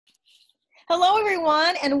Hello,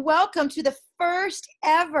 everyone, and welcome to the first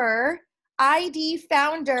ever ID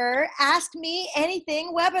Founder Ask Me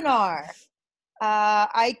Anything webinar.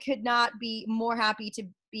 I could not be more happy to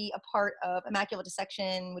be a part of Immaculate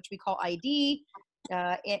Dissection, which we call ID,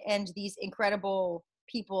 and these incredible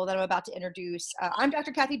people that I'm about to introduce. I'm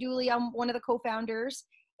Dr. Kathy Dooley. I'm one of the co-founders,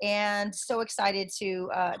 and so excited to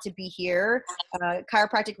be here.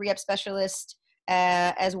 Chiropractic rehab specialist,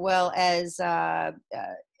 as well as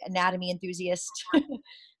anatomy enthusiast,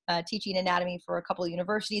 teaching anatomy for a couple of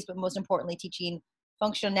universities, but most importantly, teaching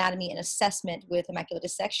functional anatomy and assessment with Immaculate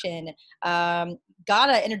Dissection.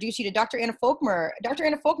 Gotta introduce you to Dr. Anna Folckomer. Dr.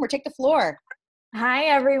 Anna Folckomer, take the floor. Hi,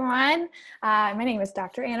 everyone. My name is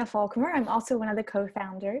Dr. Anna Folckomer. I'm also one of the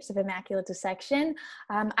co-founders of Immaculate Dissection.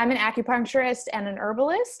 I'm an acupuncturist and an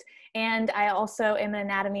herbalist, and I also am an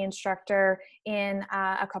anatomy instructor in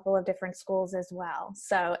a couple of different schools as well.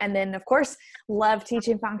 So, and then of course, love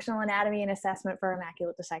teaching functional anatomy and assessment for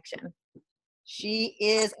Immaculate Dissection. She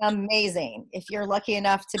is amazing. If you're lucky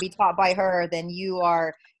enough to be taught by her, then you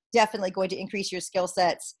are definitely going to increase your skill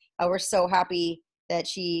sets. We're so happy that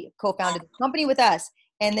she co-founded the company with us.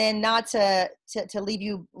 And then not to leave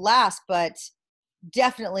you last, but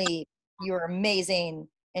definitely you're amazing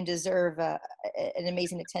and deserve an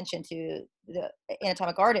amazing attention to the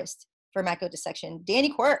anatomic artist for Immaculate Dissection, Danny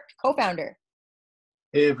Quirk, co-founder.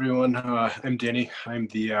 Hey everyone, I'm Danny. I'm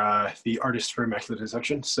the artist for Immaculate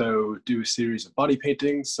Dissection. So do a series of body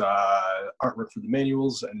paintings, artwork for the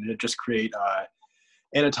manuals, and just create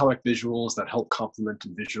anatomic visuals that help complement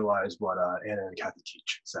and visualize what Anna and Kathy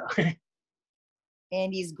teach. So,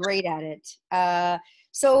 and he's great at it.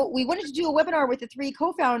 So we wanted to do a webinar with the three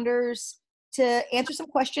co-founders to answer some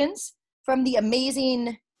questions from the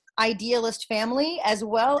amazing idealist family, as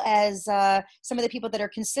well as some of the people that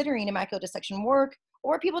are considering Immaculate Dissection work,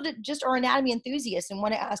 or people that just are anatomy enthusiasts and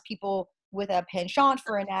want to ask people with a penchant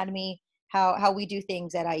for anatomy how we do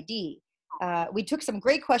things at ID. We took some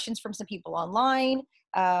great questions from some people online.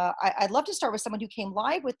 I'd love to start with someone who came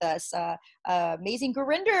live with us, amazing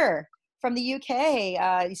Gurinder from the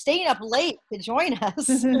UK, staying up late to join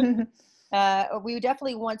us. We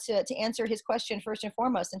definitely want to answer his question first and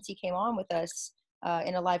foremost, since he came on with us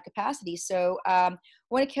in a live capacity. So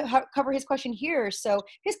want to cover his question here. So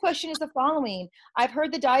his question is the following. I've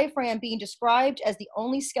heard the diaphragm being described as the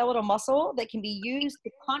only skeletal muscle that can be used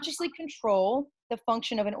to consciously control the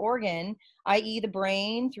function of an organ, i.e. the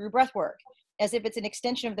brain, through breath work, as if it's an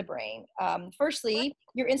extension of the brain. Firstly,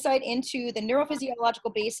 your insight into the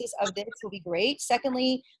neurophysiological basis of this will be great.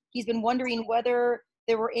 Secondly, he's been wondering whether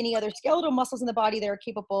there were any other skeletal muscles in the body that are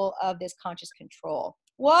capable of this conscious control.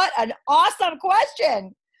 What an awesome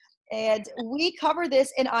question. And we cover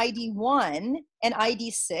this in ID1 and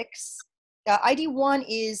ID6. ID1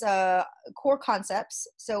 is core concepts.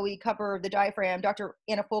 So we cover the diaphragm. Dr.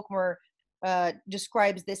 Anna Folckomer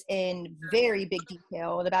describes this in very big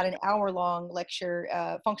detail in about an hour-long lecture,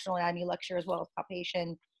 functional anatomy lecture, as well as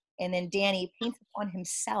palpation. And then Danny paints upon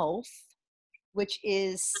himself, which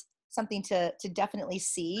is something to definitely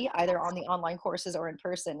see either on the online courses or in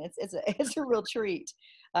person. It's a real treat.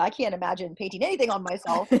 I can't imagine painting anything on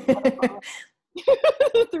myself.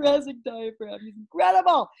 Thoracic diaphragm is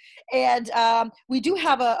incredible. And we do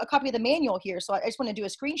have a copy of the manual here. So I just want to do a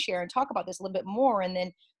screen share and talk about this a little bit more. And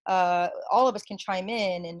then all of us can chime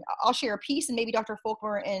in, and I'll share a piece, and maybe Dr.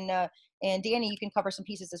 Folckomer and Danny, you can cover some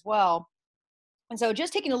pieces as well. And so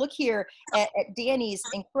just taking a look here at Danny's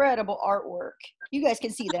incredible artwork. You guys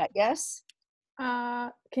can see that, yes?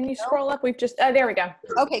 Can you scroll up? We've just, there we go.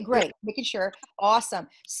 Okay, great. Making sure. Awesome.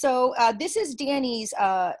 So this is Danny's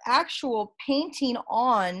actual painting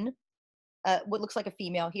on what looks like a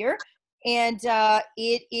female here. And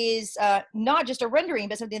it is not just a rendering,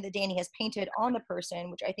 but something that Danny has painted on the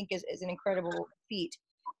person, which I think is an incredible feat.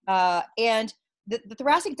 And the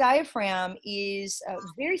thoracic diaphragm is a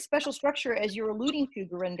very special structure, as you're alluding to,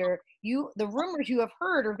 Gurinder. The rumors you have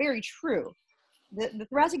heard are very true. The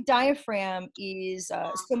thoracic diaphragm is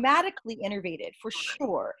somatically innervated, for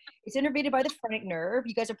sure. It's innervated by the phrenic nerve.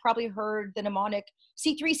 You guys have probably heard the mnemonic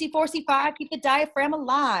C3, C4, C5, keep the diaphragm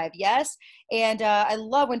alive, yes? And I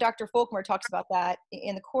love when Dr. Folckomer talks about that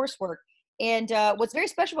in the coursework. And what's very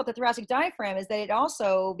special about the thoracic diaphragm is that it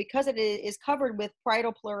also, because it is covered with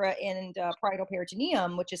parietal pleura and parietal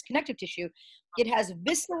peritoneum, which is connective tissue, it has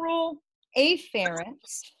visceral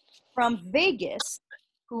afferents from vagus,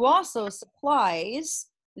 who also supplies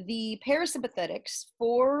the parasympathetics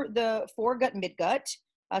for the foregut and midgut.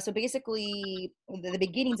 So basically the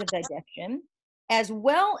beginnings of digestion, as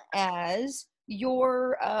well as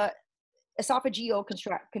your esophageal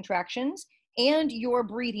contractions and your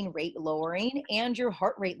breathing rate lowering and your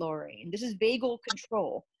heart rate lowering. This is vagal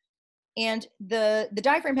control. And the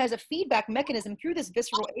diaphragm has a feedback mechanism through this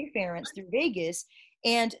visceral afferents through vagus,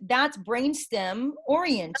 and that's brainstem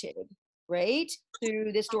oriented, right?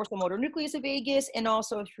 Through this dorsal motor nucleus of vagus and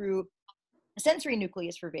also through a sensory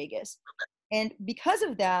nucleus for vagus. And because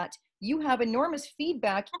of that, you have enormous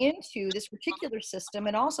feedback into this reticular system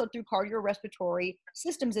and also through cardiorespiratory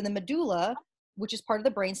systems in the medulla, which is part of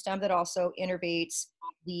the brainstem that also innervates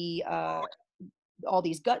the all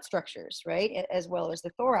these gut structures, right? As well as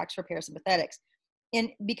the thorax for parasympathetics. And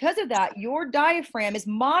because of that, your diaphragm is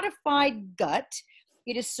modified gut.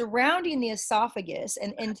 It is surrounding the esophagus.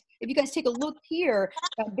 And if you guys take a look here,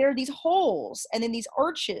 there are these holes and then these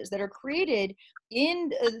arches that are created in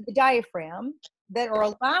the diaphragm that are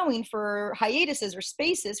allowing for hiatuses or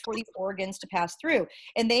spaces for these organs to pass through.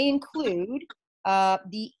 And they include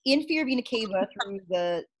the inferior vena cava through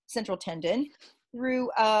the central tendon, through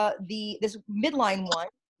this midline one,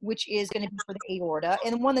 which is going to be for the aorta,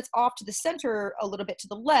 and the one that's off to the center a little bit to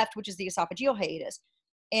the left, which is the esophageal hiatus.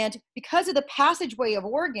 And because of the passageway of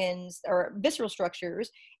organs or visceral structures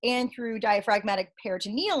and through diaphragmatic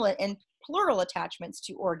peritoneal and pleural attachments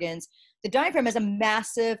to organs, the diaphragm has a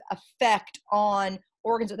massive effect on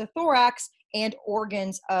organs of the thorax and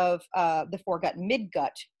organs of the foregut and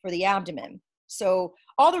midgut for the abdomen. So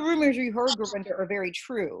all the rumors you heard, Gurinder, are very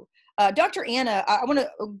true. Dr. Anna, I want to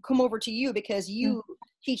come over to you because you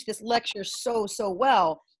teach this lecture so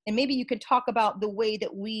well. And maybe you could talk about the way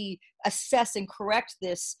that we assess and correct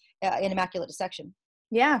this in immaculate dissection.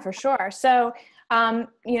 Yeah, for sure. So,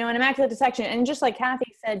 you know, in immaculate dissection, and just like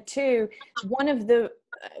Kathy said too, one of the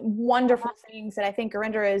wonderful things that I think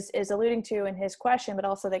Gurinder is alluding to in his question, but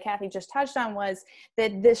also that Kathy just touched on, was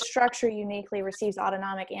that this structure uniquely receives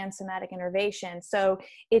autonomic and somatic innervation. So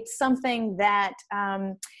it's something that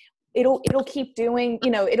it'll keep doing, you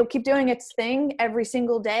know, it'll keep doing its thing every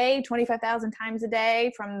single day, 25,000 times a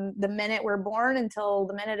day, from the minute we're born until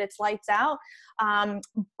the minute it's lights out.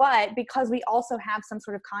 But because we also have some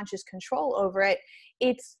sort of conscious control over it,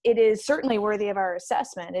 it is certainly worthy of our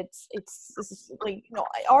assessment. It's like, you know,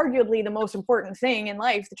 arguably the most important thing in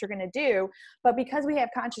life that you're going to do. But because we have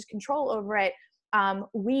conscious control over it,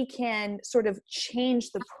 we can sort of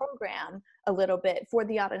change the program a little bit for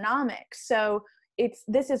the autonomic. So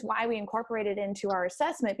this is why we incorporate it into our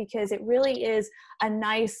assessment, because it really is a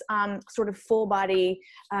nice sort of full body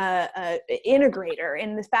integrator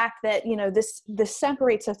in the fact that, you know, this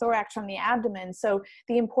separates the thorax from the abdomen. So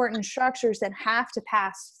the important structures that have to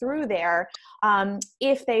pass through there,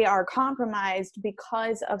 if they are compromised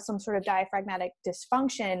because of some sort of diaphragmatic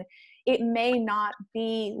dysfunction, it may not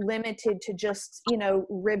be limited to just, you know,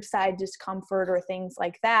 rib side discomfort or things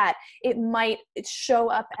like that. It might show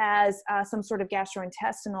up as some sort of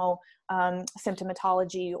gastrointestinal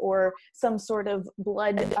symptomatology, or some sort of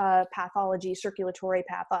blood pathology, circulatory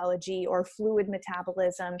pathology, or fluid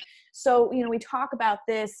metabolism. So, you know, we talk about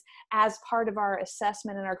this as part of our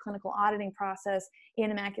assessment and our clinical auditing process in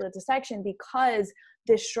immaculate dissection, because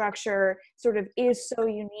this structure sort of is so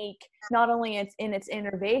unique, not only in its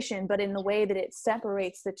innervation, but in the way that it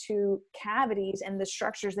separates the two cavities and the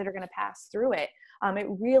structures that are going to pass through it. It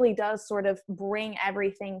really does sort of bring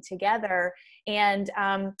everything together. And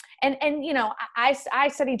you know, I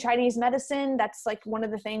study Chinese medicine. That's like one of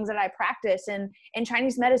the things that I practice, and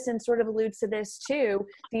Chinese medicine sort of alludes to this too.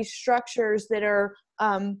 These structures that are,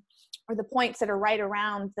 or the points that are right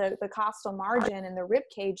around the costal margin and the rib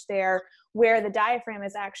cage there, where the diaphragm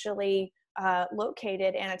is actually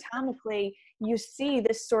located anatomically, you see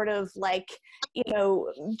this sort of like, you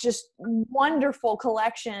know, just wonderful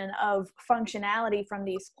collection of functionality from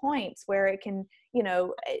these points, where it can, you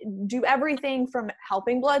know, do everything from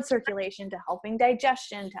helping blood circulation to helping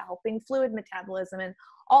digestion to helping fluid metabolism, and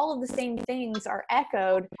all of the same things are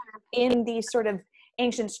echoed in these sort of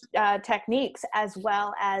ancient techniques, as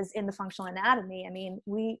well as in the functional anatomy. I mean,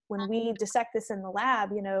 when we dissect this in the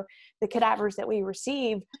lab, you know, the cadavers that we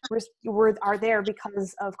receive are there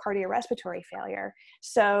because of cardiorespiratory failure.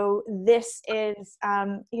 So this is,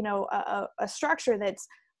 you know, a structure that's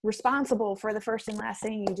responsible for the first and last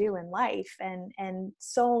thing you do in life. And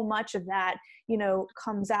so much of that, you know,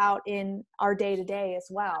 comes out in our day-to-day as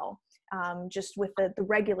well. Just with the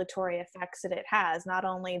regulatory effects that it has, not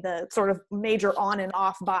only the sort of major on and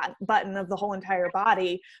off button of the whole entire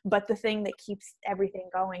body, but the thing that keeps everything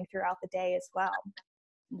going throughout the day as well.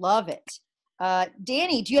 Love it.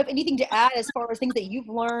 Danny, do you have anything to add as far as things that you've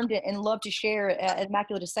learned and love to share at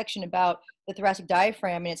immaculate dissection about the thoracic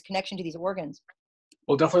diaphragm and its connection to these organs?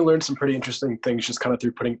 Well, definitely learned some pretty interesting things just kind of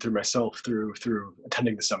through putting through myself through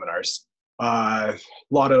attending the seminars. A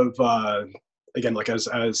lot of, again, like as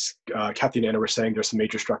Kathy and Anna were saying, there's some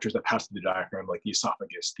major structures that pass through the diaphragm, like the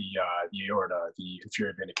esophagus, the aorta, the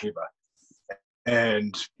inferior vena cava.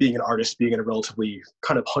 And being an artist, being in a relatively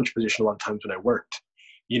kind of hunch position a lot of times when I worked,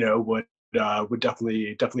 would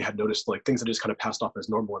definitely had noticed like things that just kind of passed off as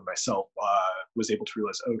normal in myself, was able to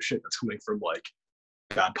realize, oh shit, that's coming from like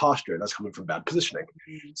bad posture, that's coming from bad positioning.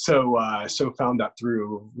 So found that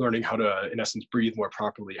through learning how to, in essence, breathe more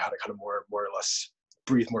properly, how to kind of more or less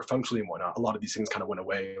breathe more functionally and whatnot, a lot of these things kind of went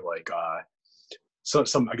away. Like so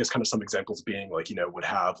some, I guess, kind of some examples being like, would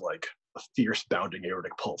have like a fierce bounding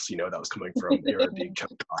aortic pulse, that was coming from aorta being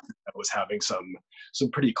choked off. I was having some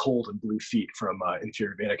pretty cold and blue feet from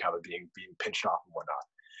inferior vena cava being pinched off and whatnot.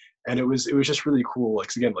 And it was just really cool.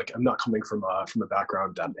 Like, again, like I'm not coming from a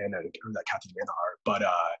background that Anna or that Kathy and Anna are, but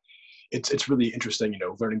it's really interesting,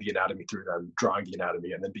 learning the anatomy through them, drawing the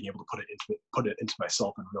anatomy, and then being able to put it into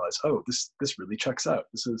myself and realize, oh, this really checks out.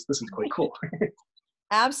 This is quite cool.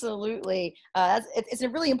 Absolutely. It's a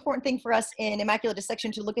really important thing for us in immaculate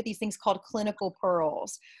dissection to look at these things called clinical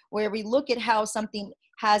pearls, where we look at how something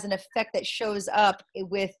has an effect that shows up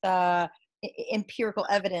with empirical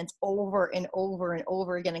evidence over and over and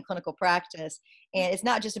over again in clinical practice. And it's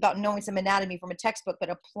not just about knowing some anatomy from a textbook, but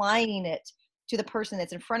applying it to the person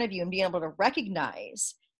that's in front of you and being able to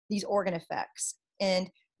recognize these organ effects. And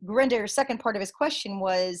Grinder's second part of his question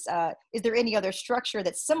was, is there any other structure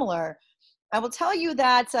that's similar? I will tell you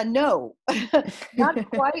that no, not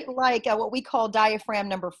quite like what we call diaphragm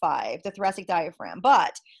number 5, the thoracic diaphragm.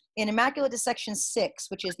 But in immaculate dissection 6,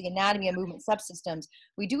 which is the anatomy of movement subsystems,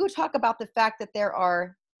 we do talk about the fact that there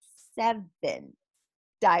are 7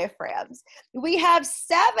 diaphragms. We have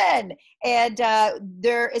 7, and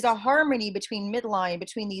there is a harmony between midline,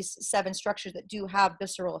 between these 7 structures that do have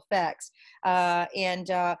visceral effects.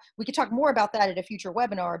 We could talk more about that at a future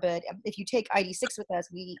webinar, but if you take ID6 with us,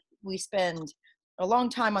 we spend a long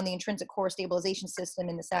time on the intrinsic core stabilization system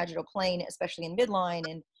in the sagittal plane, especially in midline,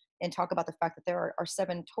 and talk about the fact that there are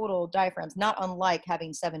 7 total diaphragms, not unlike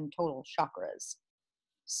having 7 total chakras.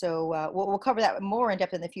 So we'll cover that more in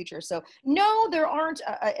depth in the future. So no, there aren't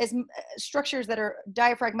as structures that are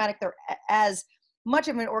diaphragmatic. They're as much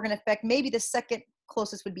of an organ effect. Maybe the second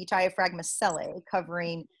closest would be diaphragm ocelli,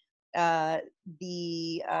 covering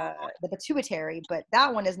the pituitary, but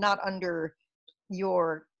that one is not under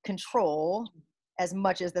your control as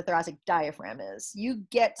much as the thoracic diaphragm is. You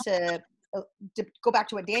get to go back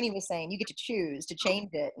to what Danny was saying. You get to choose to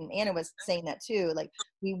change it, and Anna was saying that too. Like,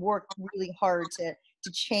 we work really hard to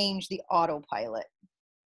change the autopilot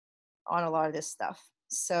on a lot of this stuff.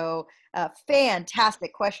 So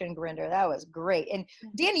fantastic question, Grinder. That was great. And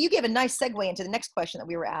Danny, you gave a nice segue into the next question that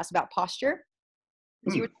we were asked about posture.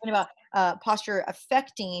 Because you were talking about posture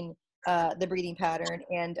affecting the breathing pattern.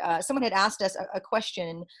 And someone had asked us a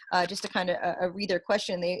question, just to kind of read their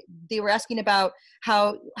question. They were asking about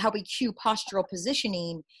how we cue postural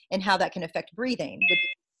positioning and how that can affect breathing, which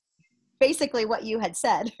basically what you had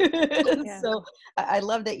said. Yeah. So I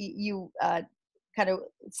love that you kind of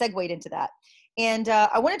segued into that. And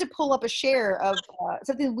I wanted to pull up a share of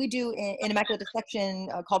something we do in immaculate dissection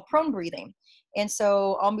called prone breathing. And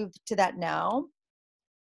so I'll move to that now.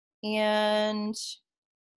 And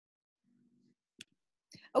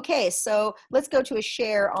okay, so let's go to a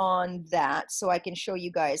share on that so I can show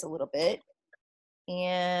you guys a little bit.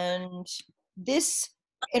 And this,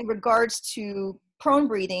 in regards to prone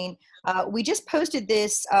breathing, we just posted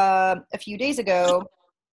this a few days ago,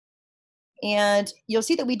 and you'll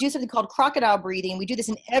see that we do something called crocodile breathing. We do this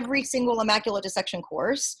in every single immaculate dissection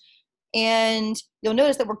course, and you'll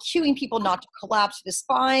notice that we're cueing people not to collapse the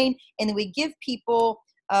spine, and then we give people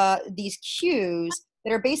these cues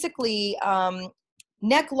that are basically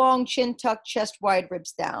neck long, chin tucked, chest wide,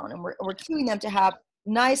 ribs down, and we're cueing them to have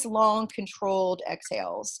nice, long, controlled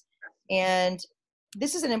exhales. And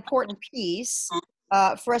this is an important piece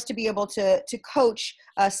for us to be able to coach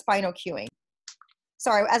spinal cueing.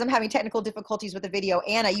 Sorry, as I'm having technical difficulties with the video,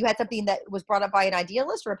 Anna, you had something that was brought up by an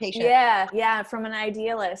idealist or a patient? Yeah, from an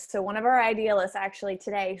idealist. So one of our idealists actually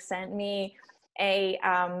today sent me a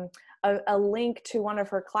link to one of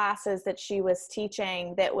her classes that she was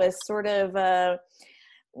teaching that was sort of a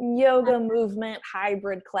yoga movement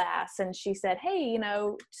hybrid class. And she said, hey,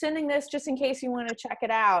 sending this just in case you want to check it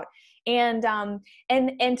out. And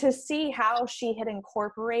to see how she had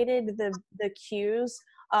incorporated the cues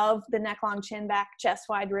of the neck long, chin back, chest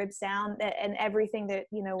wide, ribs down, and everything that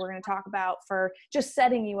we're going to talk about for just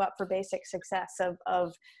setting you up for basic success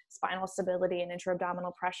of spinal stability and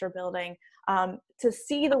intra-abdominal pressure building. To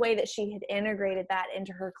see the way that she had integrated that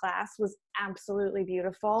into her class was absolutely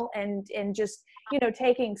beautiful. And just, you know,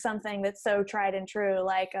 taking something that's so tried and true,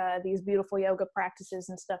 like these beautiful yoga practices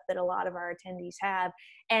and stuff that a lot of our attendees have,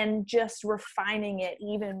 and just refining it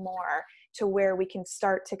even more to where we can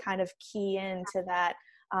start to kind of key into that,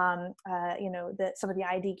 you know, some of the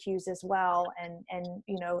IDQs as well, and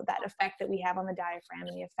you know, that effect that we have on the diaphragm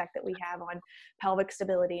and the effect that we have on pelvic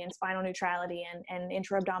stability and spinal neutrality and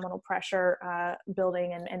intra-abdominal pressure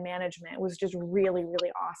building and management was just really,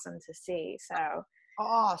 really awesome to see. So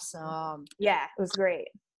awesome. Yeah, it was great.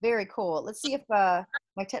 Very cool. Let's see if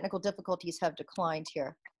my technical difficulties have declined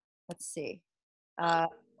here. Let's see.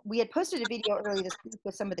 We had posted a video earlier this week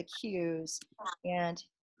with some of the cues, and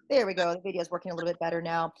there we go. The video is working a little bit better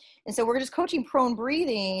now. And so we're just coaching prone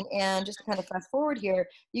breathing, and just to kind of fast forward here,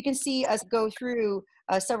 you can see us go through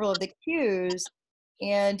several of the cues,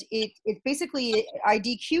 and it basically,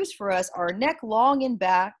 ID cues for us are neck long and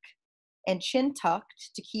back and chin tucked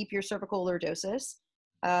to keep your cervical lordosis,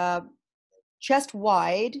 chest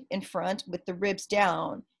wide in front with the ribs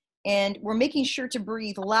down. And we're making sure to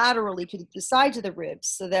breathe laterally to the sides of the ribs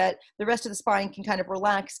so that the rest of the spine can kind of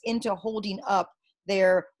relax into holding up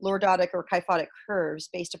their lordotic or kyphotic curves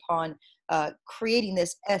based upon creating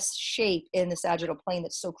this S shape in the sagittal plane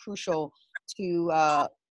that's so crucial to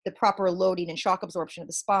the proper loading and shock absorption of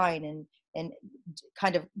the spine, and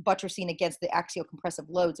kind of buttressing against the axial compressive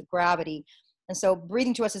loads of gravity. And so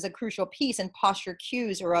breathing to us is a crucial piece, and posture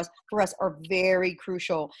cues for us are very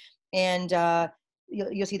crucial. And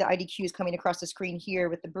you'll see the IDQs coming across the screen here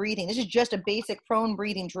with the breathing. This is just a basic prone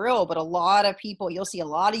breathing drill, but a lot of people, you'll see a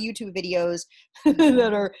lot of YouTube videos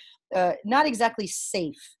that are not exactly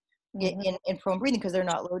safe in prone breathing because they're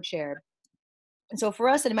not load shared. And so for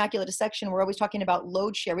us in immaculate dissection, we're always talking about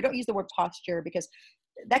load share. We don't use the word posture because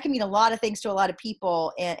that can mean a lot of things to a lot of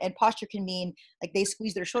people. And posture can mean like they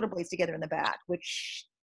squeeze their shoulder blades together in the back, which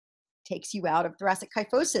takes you out of thoracic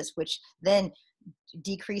kyphosis, which then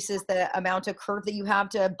decreases the amount of curve that you have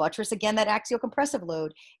to buttress again that axial compressive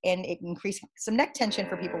load, and it increases some neck tension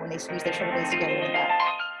for people when they squeeze their shoulder blades together in the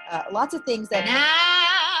back. Lots of things that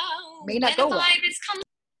may not go well.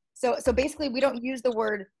 So basically, we don't use the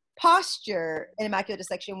word posture in immaculate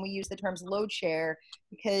dissection. We use the terms load share,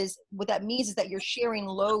 because what that means is that you're sharing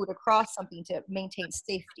load across something to maintain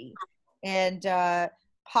safety. And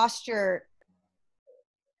posture,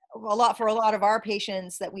 for a lot of our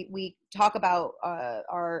patients that we talk about,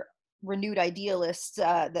 our renewed idealists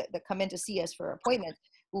that come in to see us for appointments,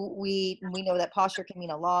 we know that posture can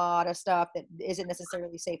mean a lot of stuff that isn't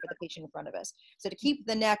necessarily safe for the patient in front of us. So to keep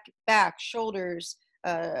the neck, back, shoulders,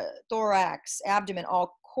 thorax, abdomen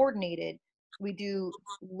all coordinated, we do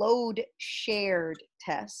load shared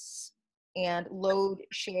tests and load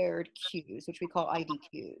shared cues, which we call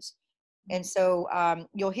IDQs. And so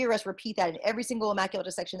you'll hear us repeat that in every single immaculate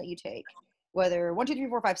dissection that you take, whether 1, 2, 3,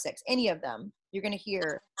 4, 5, 6, any of them. You're going to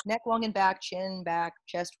hear neck long and back, chin back,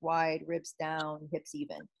 chest wide, ribs down, hips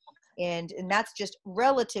even. And that's just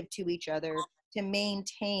relative to each other to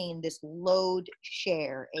maintain this load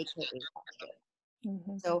share, aka posture.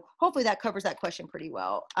 So hopefully that covers that question pretty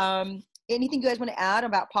well. Anything you guys want to add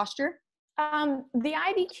about posture? The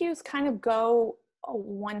IDQs kind of go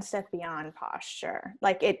one step beyond posture.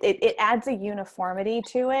 Like it adds a uniformity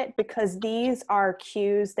to it, because these are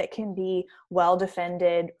cues that can be well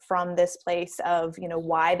defended from this place of, you know,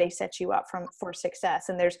 why they set you up for success.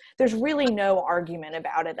 And there's really no argument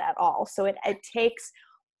about it at all. So it takes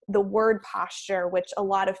the word posture, which a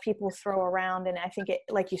lot of people throw around, and I think it,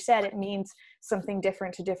 like you said, it means something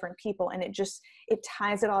different to different people, and it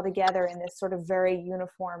ties it all together in this sort of very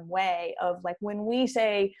uniform way of, like, when we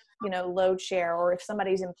say, you know, load share, or if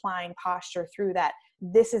somebody's implying posture through that,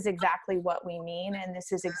 this is exactly what we mean, and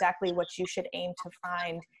this is exactly what you should aim to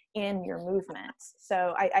find in your movements.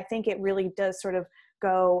 So I think it really does sort of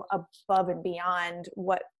go above and beyond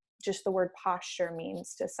what just the word posture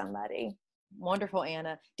means to somebody. Wonderful,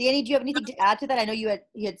 Anna. Danny, do you have anything to add to that? I know you had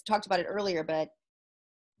talked about it earlier, but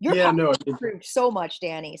your improved so much,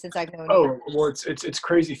 Danny, since I've known you. Well, it's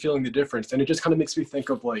crazy feeling the difference, and it just kind of makes me think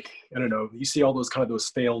of, like, I don't know, you see all those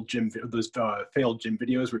failed gym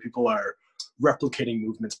videos where people are replicating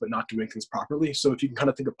movements but not doing things properly. So if you can kind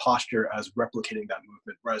of think of posture as replicating that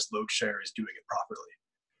movement, whereas load share is doing it properly.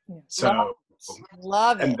 Yeah. So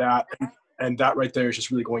love it. And that right there is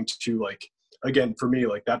just really going to, like, again, for me,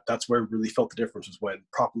 like that's where I really felt the difference, was when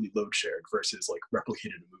properly load shared versus like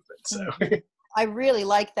replicated a movement. So I really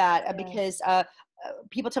like that because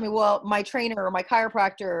people tell me, well, my trainer or my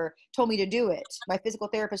chiropractor told me to do it. My physical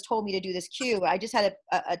therapist told me to do this cue. I just had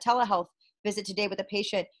a telehealth visit today with a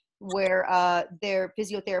patient where their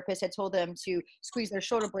physiotherapist had told them to squeeze their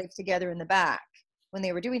shoulder blades together in the back when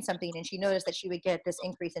they were doing something, and she noticed that she would get this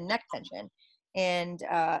increase in neck tension. And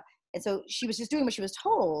so she was just doing what she was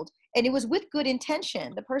told, and it was with good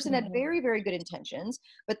intention. The person had very, very good intentions,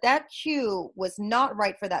 but that cue was not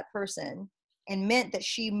right for that person and meant that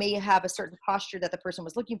she may have a certain posture that the person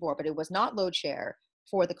was looking for, but it was not load share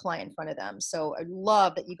for the client in front of them. So I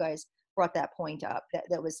love that you guys brought that point up.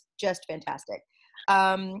 That was just fantastic.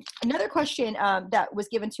 Another question that was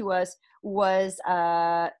given to us was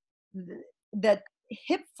the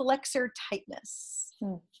hip flexor tightness.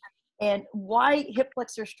 And why hip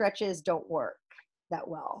flexor stretches don't work that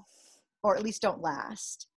well, or at least don't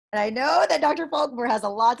last. And I know that Dr. Folckomer has a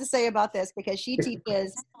lot to say about this because she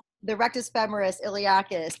teaches the rectus femoris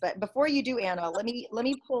iliacus. But before you do, Anna, let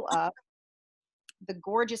me pull up the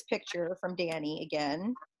gorgeous picture from Danny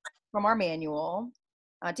again from our manual.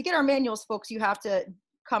 To get our manuals, folks, you have to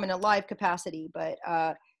come in a live capacity, but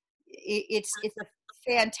it's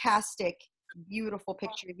a fantastic, beautiful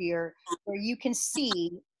picture here where you can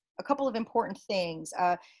see a couple of important things.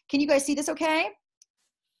 Can you guys see this okay?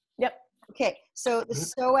 Yep. Okay, so the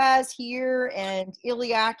psoas here and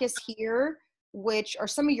iliacus here, which are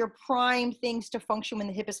some of your prime things to function when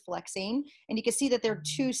the hip is flexing. And you can see that there are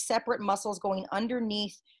two separate muscles going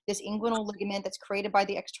underneath this inguinal ligament that's created by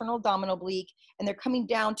the external abdominal oblique, and they're coming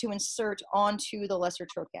down to insert onto the lesser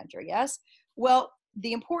trochanter, yes? Well,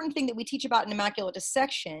 the important thing that we teach about in immaculate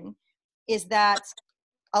dissection is that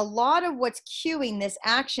a lot of what's cueing this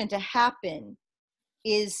action to happen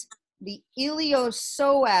is the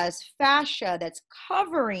iliopsoas fascia that's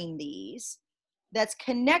covering these, that's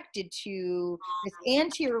connected to this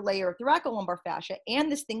anterior layer of thoracolumbar fascia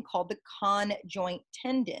and this thing called the conjoint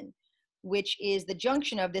tendon, which is the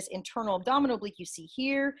junction of this internal abdominal oblique you see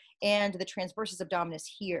here and the transversus abdominis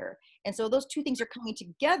here. And so those two things are coming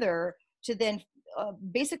together to then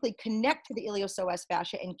basically connect to the iliopsoas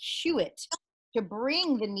fascia and cue it to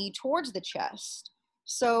bring the knee towards the chest.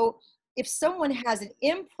 So if someone has an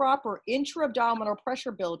improper intra-abdominal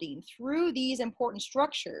pressure building through these important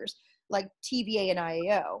structures like TVA and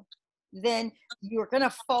IAO, then you're going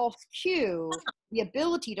to false cue the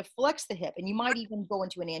ability to flex the hip. And you might even go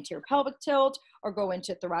into an anterior pelvic tilt or go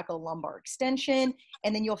into thoracolumbar extension,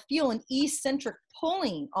 and then you'll feel an eccentric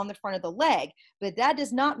pulling on the front of the leg. But that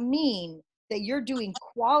does not mean that you're doing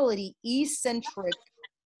quality eccentric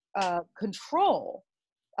control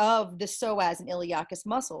of the psoas and iliacus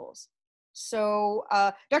muscles. So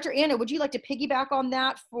Dr. Anna, would you like to piggyback on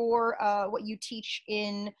that for what you teach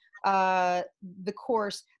in the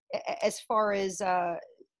course as far as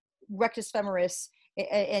rectus femoris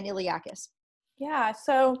and iliacus? Yeah,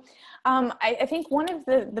 so I think one of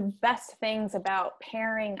the best things about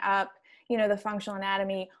pairing up, the functional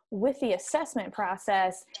anatomy with the assessment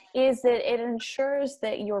process is that it ensures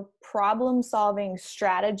that your problem-solving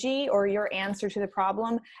strategy or your answer to the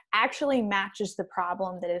problem actually matches the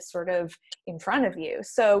problem that is sort of in front of you.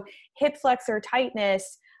 So hip flexor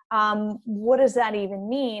tightness, what does that even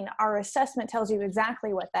mean? Our assessment tells you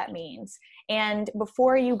exactly what that means. And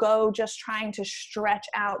before you go just trying to stretch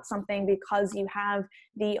out something because you have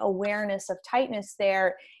the awareness of tightness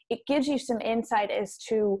there, it gives you some insight as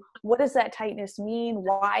to what does that tightness mean?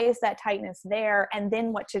 Why is that tightness there? And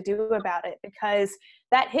then what to do about it. Because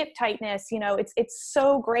that hip tightness, it's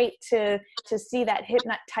so great to see that hip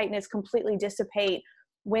tightness completely dissipate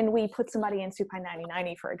when we put somebody in supine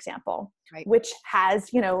 90-90, for example, right, which has,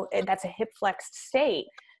 that's a hip flexed state.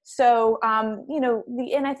 So,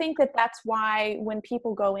 and I think that's why when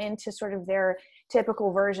people go into sort of their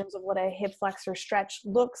typical versions of what a hip flexor stretch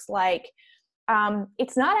looks like,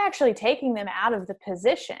 it's not actually taking them out of the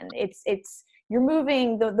position. You're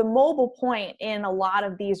moving the mobile point in a lot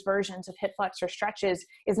of these versions of hip flexor stretches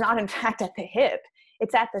is not in fact at the hip,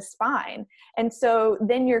 it's at the spine. And so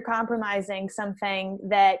then you're compromising something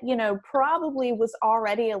that, probably was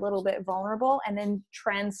already a little bit vulnerable and then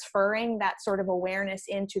transferring that sort of awareness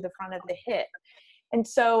into the front of the hip. And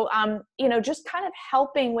so, just kind of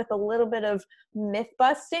helping with a little bit of myth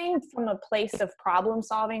busting from a place of problem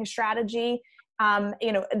solving strategy.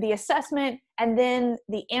 The assessment and then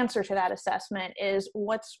the answer to that assessment is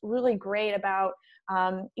what's really great about,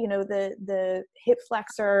 the hip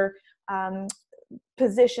flexor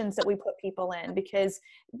positions that we put people in, because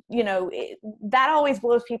that always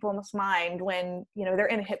blows people's mind when they're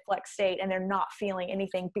in a hip flex state and they're not feeling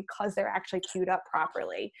anything because they're actually cued up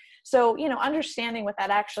properly. So understanding what that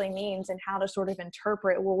actually means and how to sort of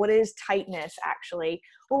interpret, well, what is tightness actually?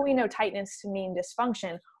 Well, we know tightness to mean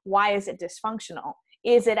dysfunction. Why is it dysfunctional?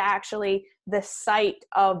 Is it actually the site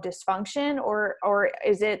of dysfunction, or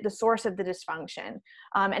is it the source of the dysfunction?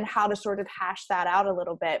 And how to sort of hash that out a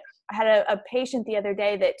little bit. I had a patient the other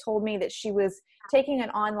day that told me that she was taking an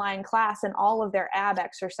online class and all of their ab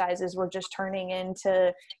exercises were just turning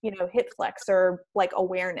into, hip flexor like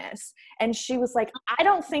awareness. And she was like, I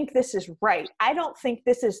don't think this is right. I don't think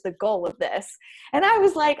this is the goal of this. And I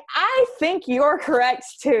was like, I think you're correct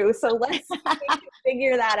too. So let's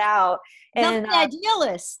figure that out. And the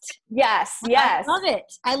idealist. Yes. I love it.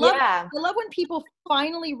 I love when people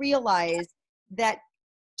finally realize that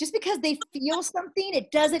just because they feel something,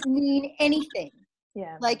 it doesn't mean anything.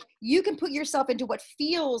 Yeah. Like you can put yourself into what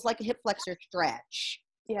feels like a hip flexor stretch.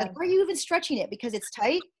 Yeah. Like, are you even stretching it because it's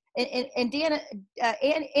tight? And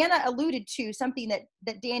Anna alluded to something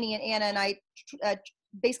that Danny and Anna and I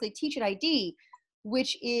basically teach at ID,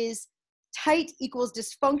 which is tight equals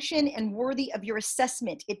dysfunction and worthy of your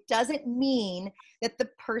assessment. It doesn't mean that the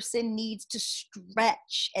person needs to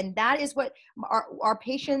stretch. And that is what our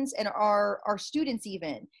patients and our students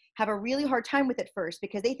even have a really hard time with at first,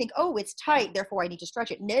 because they think, oh, it's tight, therefore I need to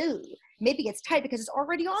stretch it. No, maybe it's tight because it's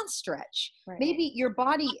already on stretch. Right. Maybe your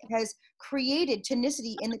body has created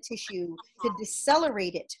tonicity in the tissue to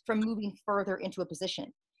decelerate it from moving further into a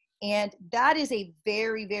position. And that is a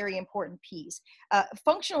very, very important piece.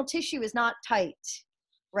 Functional tissue is not tight,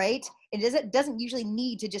 right? It doesn't usually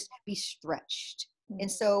need to just be stretched. And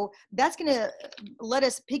so that's going to let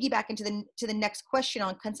us piggyback into the next question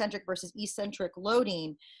on concentric versus eccentric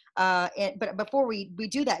loading. But before we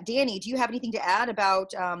do that, Danny, do you have anything to add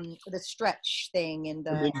about the stretch thing? And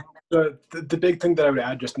the big thing that I would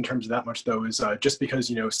add just in terms of that much though is just because,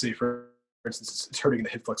 say for instance, it's hurting in the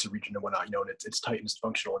hip flexor region and whatnot, and it's tight and it's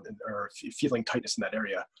functional, or feeling tightness in that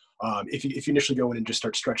area. If you initially go in and just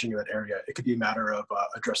start stretching in that area, it could be a matter of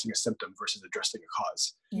addressing a symptom versus addressing a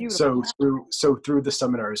cause. Beautiful. So through the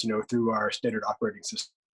seminars, through our standard operating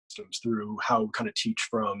systems, through how we kind of teach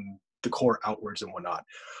from the core outwards and whatnot,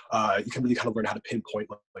 you can really kind of learn how to pinpoint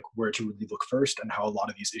like where to really look first, and how a lot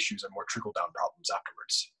of these issues are more trickle down problems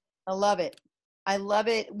afterwards. I love it. I love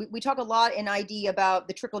it. We talk a lot in ID about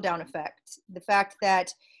the trickle down effect. The fact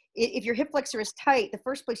that if your hip flexor is tight, the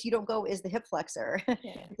first place you don't go is the hip flexor. Yeah.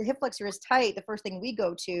 If the hip flexor is tight, the first thing we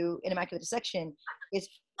go to in immaculate dissection is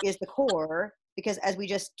the core, because as we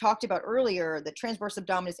just talked about earlier, the transverse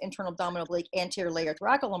abdominis, internal abdominal oblique, anterior layer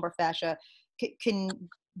thoracolumbar fascia can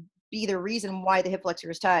be the reason why the hip flexor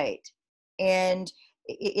is tight. And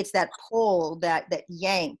it's that pull, that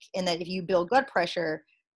yank, and that if you build gut pressure,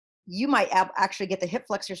 you might actually get the hip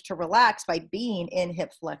flexors to relax by being in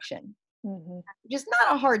hip flexion. Which is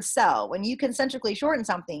not a hard sell. When you concentrically shorten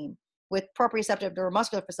something with proprioceptive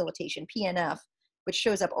neuromuscular facilitation, PNF, which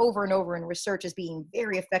shows up over and over in research as being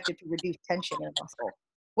very effective to reduce tension in a muscle.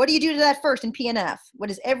 What do you do to that first in PNF? What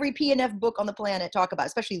does every PNF book on the planet talk about,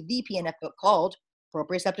 especially the PNF book called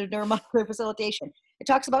Proprioceptive Neuromuscular Facilitation? It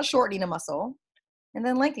talks about shortening a muscle and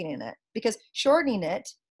then lengthening it, because shortening it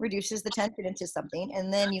reduces the tension into something,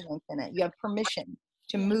 and then you lengthen it. You have permission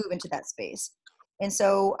to move into that space. And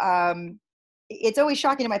so it's always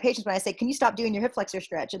shocking to my patients when I say, can you stop doing your hip flexor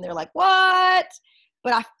stretch? And they're like, what?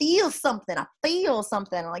 But I feel something. I'm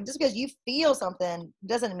like, just because you feel something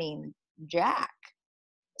doesn't mean jack.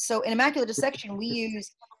 So in immaculate dissection, we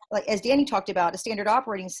use, like as Danny talked about, a standard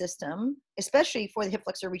operating system, especially for the hip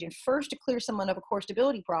flexor region, first to clear someone of a core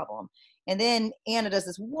stability problem. And then Anna does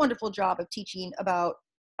this wonderful job of teaching about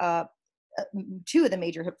two of the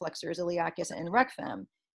major hip flexors, iliacus and recfem,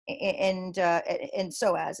 and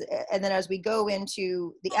then as we go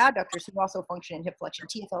into the adductors who also function in hip flexion,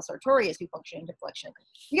 TFL sartorius who function in hip flexion,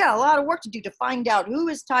 you got a lot of work to do to find out who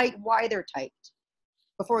is tight, why they're tight,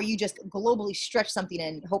 before you just globally stretch something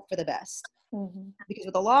and hope for the best. Because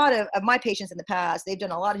with a lot of my patients in the past, they've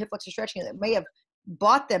done a lot of hip flexor stretching that may have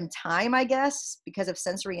bought them time, I guess, because of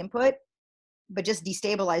sensory input, but just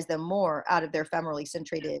destabilize them more out of their femorally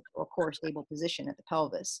centrated or core stable position at the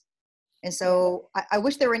pelvis. And so I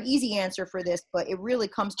wish there were an easy answer for this, but it really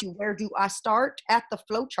comes to, where do I start? At the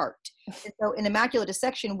flow chart. And so in immaculate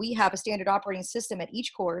dissection, we have a standard operating system at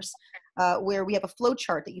each course where we have a flow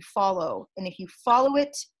chart that you follow. And if you follow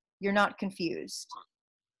it, you're not confused.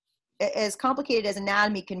 As complicated as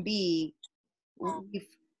anatomy can be,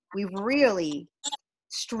 we've really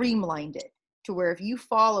streamlined it to where if you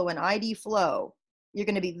follow an ID flow, you're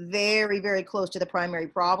going to be very, very close to the primary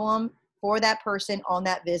problem for that person on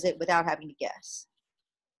that visit without having to guess.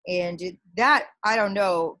 And that, I don't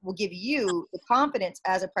know, will give you the confidence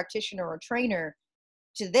as a practitioner or trainer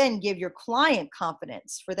to then give your client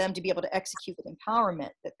confidence for them to be able to execute with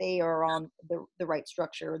empowerment, that they are on the right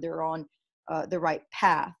structure, they're on the right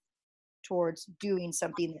path. towards doing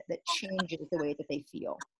something that changes the way that they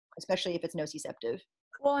feel, especially if it's nociceptive.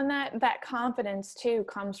 Well, and that confidence too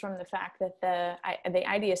comes from the fact that the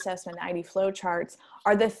ID assessment, the ID flow charts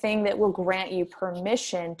are the thing that will grant you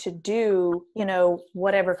permission to do,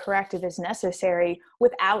 whatever corrective is necessary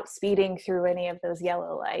without speeding through any of those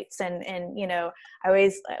yellow lights. And I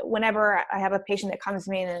always, whenever I have a patient that comes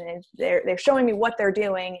to me and they're showing me what they're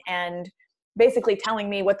doing and basically telling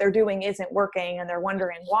me what they're doing isn't working and they're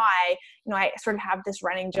wondering why, I sort of have this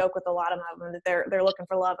running joke with a lot of them that they're looking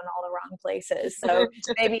for love in all the wrong places. So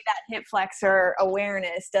maybe that hip flexor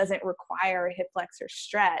awareness doesn't require a hip flexor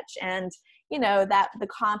stretch. And, that the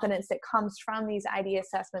confidence that comes from these ID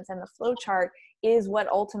assessments and the flow chart is what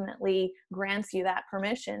ultimately grants you that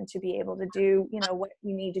permission to be able to do, what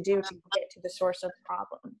you need to do to get to the source of the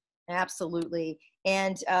problem. Absolutely.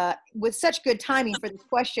 And with such good timing for this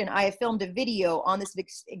question, I have filmed a video on this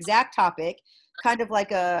exact topic, kind of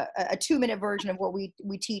like a 2-minute version of what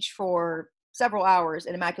we teach for several hours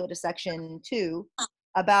in Immaculate Dissection 2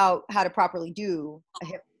 about how to properly do a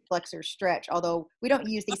hip flexor stretch. Although we don't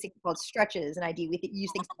use these things called stretches in ID, we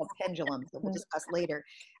use things called pendulums that we'll discuss later.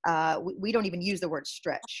 We don't even use the word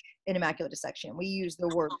stretch in Immaculate Dissection. We use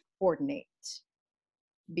the word coordinate,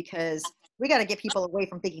 because we got to get people away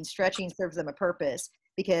from thinking stretching serves them a purpose,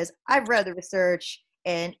 because I've read the research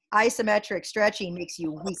and isometric stretching makes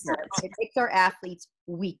you weaker. It makes our athletes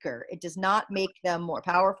weaker. It does not make them more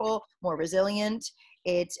powerful, more resilient.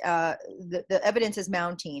 The evidence is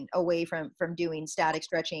mounting away from doing static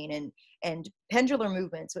stretching and pendular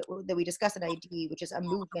movements that we discuss in ID, which is a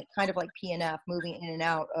movement kind of like PNF, moving in and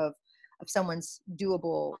out of someone's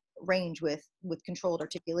doable range with controlled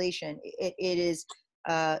articulation. It is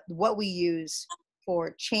what we use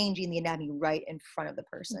for changing the anatomy right in front of the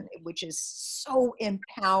person, which is so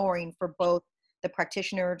empowering for both the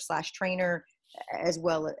practitioner / trainer as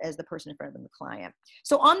well as the person in front of them, the client.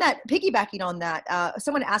 So on that, piggybacking on that,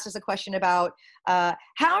 someone asked us a question about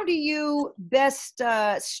how do you best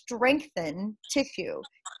strengthen tissue?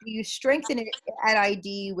 Do you strengthen it at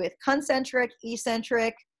ID with concentric,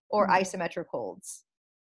 eccentric, or isometric holds?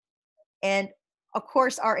 And of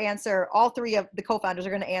course, our answer, all three of the co-founders are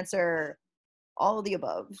going to answer all of the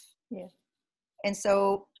above. Yeah. And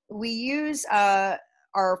so we use our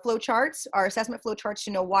flow charts, our assessment flow charts,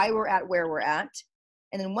 to know why we're at where we're at.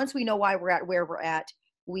 And then once we know why we're at where we're at,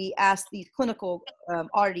 we ask these clinical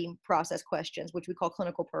auditing process questions, which we call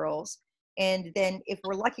clinical pearls. And then if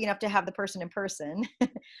we're lucky enough to have the person in person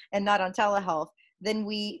and not on telehealth, then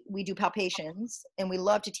we do palpations. And we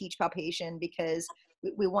love to teach palpation because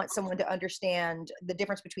we want someone to understand the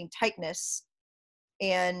difference between tightness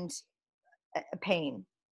and pain,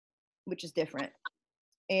 which is different.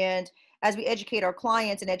 And as we educate our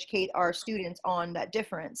clients and educate our students on that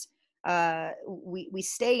difference, we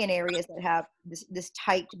stay in areas that have this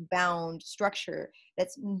tight bound structure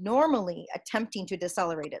that's normally attempting to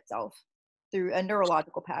decelerate itself through a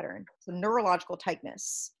neurological pattern. So neurological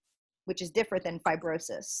tightness, which is different than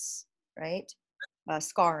fibrosis, right?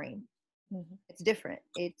 Scarring. It's different.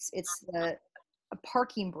 It's a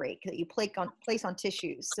parking brake that you place on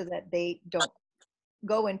tissues so that they don't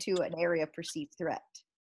go into an area of perceived threat.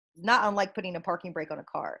 Not unlike putting a parking brake on a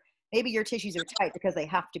car. Maybe your tissues are tight because they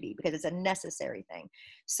have to be, because it's a necessary thing.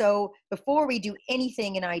 So before we do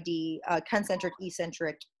anything in ID, concentric,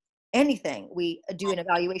 eccentric, anything, we do an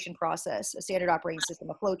evaluation process, a standard operating system,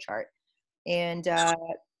 a flow chart. And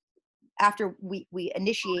after we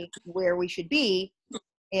initiate where we should be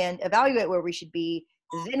and evaluate where we should be,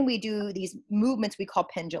 then we do these movements we call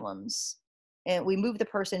pendulums. And we move the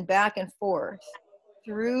person back and forth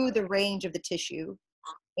through the range of the tissue.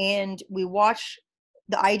 And we watch,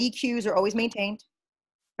 the ID cues are always maintained,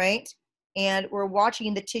 right? And we're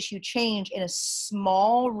watching the tissue change in a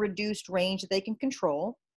small reduced range that they can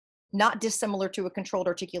control, not dissimilar to a controlled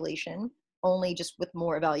articulation, only just with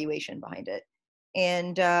more evaluation behind it.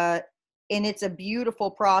 And it's a beautiful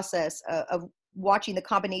process of watching the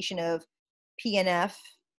combination of PNF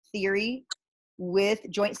theory with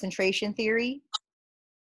joint centration theory.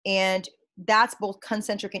 And that's both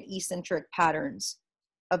concentric and eccentric patterns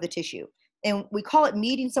of the tissue. And we call it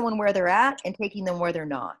meeting someone where they're at and taking them where they're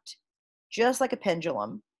not, just like a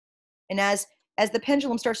pendulum. And as the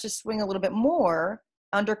pendulum starts to swing a little bit more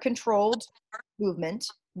under controlled movement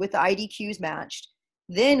with the ID cues matched,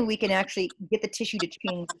 then we can actually get the tissue to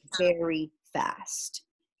change very fast.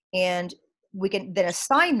 And we can then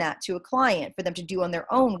assign that to a client for them to do on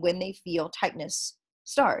their own when they feel tightness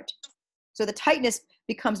start. So the tightness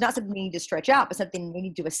becomes not something they need to stretch out, but something they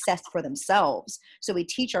need to assess for themselves. So we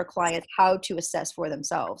teach our clients how to assess for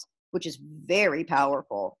themselves, which is very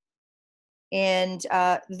powerful. And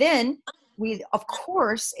then we, of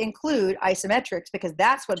course, include isometrics because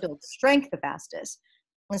that's what builds strength the fastest.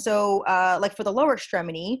 And so like for the lower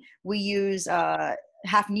extremity, we use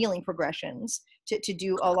half kneeling progressions to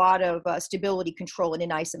do a lot of stability control in an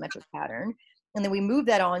isometric pattern. And then we move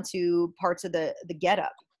that on to parts of the get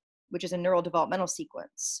up, which is a neurodevelopmental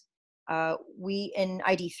sequence. We, in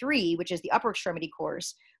ID3, which is the upper extremity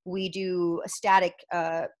course, we do a static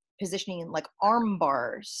positioning like arm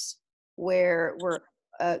bars, where we're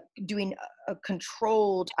doing a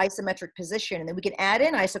controlled isometric position, and then we can add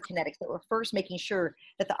in isokinetics, but we're first making sure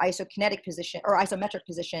that the isokinetic position or isometric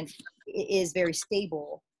position is very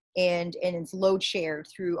stable and it's load shared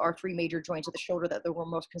through our three major joints of the shoulder that we're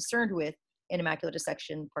most concerned with in immaculate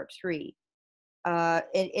dissection part 3.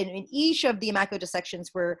 In each of the immaculate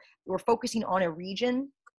dissections, we're focusing on a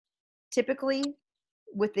region, typically,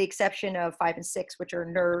 with the exception of 5 and 6, which are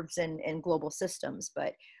nerves and global systems.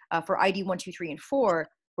 But for ID 1, 2, 3, and 4,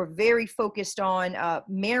 we're very focused on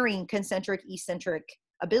marrying concentric, eccentric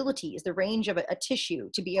abilities, the range of a tissue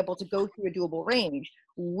to be able to go through a doable range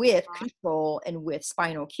with control and with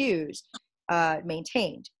spinal cues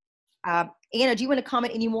maintained. Anna, do you want to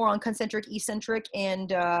comment any more on concentric, eccentric, and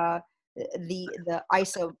the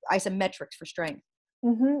isometrics for strength?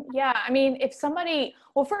 Yeah, I mean, if somebody,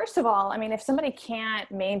 well, first of all, I mean, if somebody can't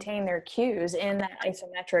maintain their cues in that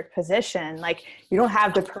isometric position, like you don't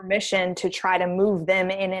have the permission to try to move them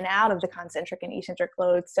in and out of the concentric and eccentric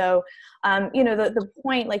loads. So, you know, the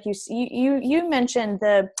point, like you mentioned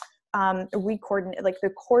the like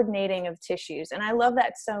the coordinating of tissues, and I love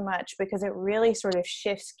that so much because it really sort of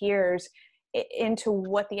shifts gears into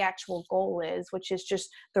what the actual goal is, which is just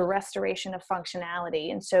the restoration of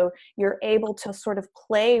functionality. And so you're able to sort of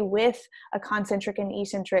play with a concentric and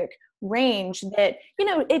eccentric range that, you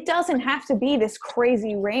know, it doesn't have to be this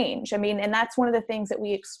crazy range. I mean, and that's one of the things that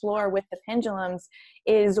we explore with the pendulums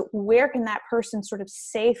is where can that person sort of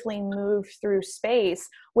safely move through space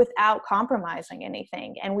without compromising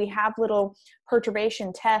anything. And we have little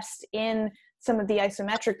perturbation tests in some of the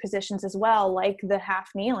isometric positions as well, like the half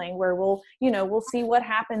kneeling, where we'll see what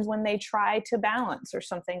happens when they try to balance or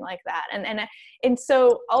something like that. And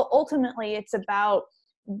so ultimately it's about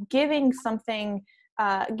giving something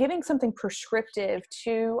prescriptive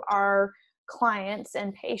to our clients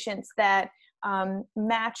and patients that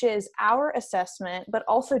matches our assessment, but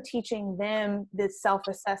also teaching them the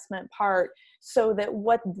self-assessment part so that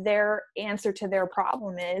what their answer to their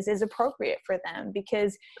problem is appropriate for them,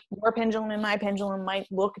 because your pendulum and my pendulum might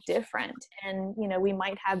look different. And, you know, we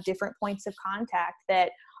might have different points of contact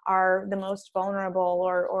that are the most vulnerable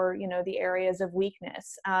or you know, the areas of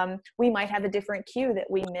weakness. We might have a different cue that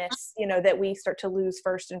we miss, you know, that we start to lose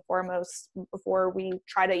first and foremost before we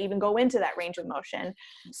try to even go into that range of motion.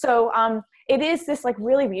 So it is this like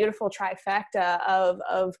really beautiful trifecta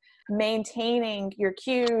of maintaining your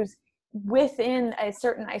cues within a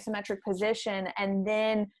certain isometric position and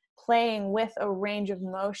then playing with a range of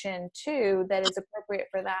motion too that is appropriate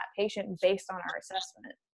for that patient based on our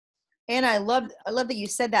assessment. And I love that you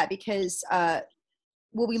said that, because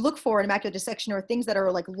what we look for in immaculate dissection are things that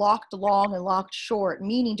are like locked long and locked short,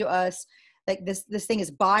 meaning to us like this thing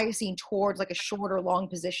is biasing towards like a short or long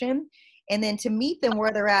position, and then to meet them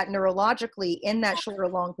where they're at neurologically in that short or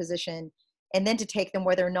long position, and then to take them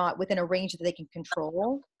where they're not within a range that they can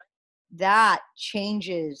control. That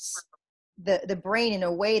changes the brain in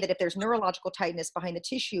a way that if there's neurological tightness behind the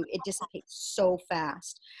tissue, it dissipates so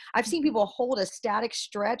fast. I've seen people hold a static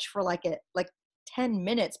stretch for like 10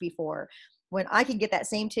 minutes before, when I can get that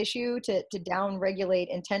same tissue to down regulate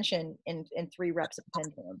in tension in 3 reps of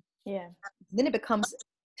pendulum. Yeah. Then it becomes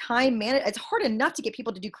time management. It's hard enough to get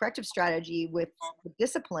people to do corrective strategy with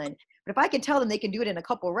discipline, but if I can tell them they can do it in a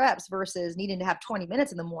couple reps versus needing to have 20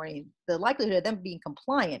 minutes in the morning, the likelihood of them being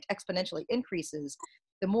compliant exponentially increases,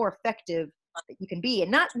 the more effective that you can be.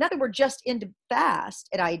 And not that we're just into fast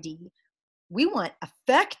at ID. We want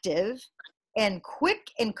effective and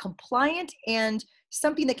quick and compliant and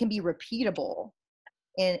something that can be repeatable.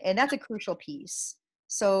 And that's a crucial piece.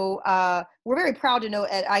 So we're very proud to know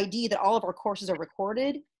at ID that all of our courses are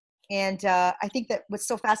recorded. And I think that what's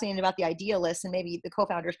so fascinating about the idealists, and maybe the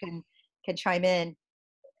co-founders can chime in,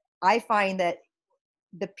 I find that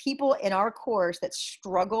the people in our course that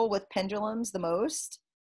struggle with pendulums the most,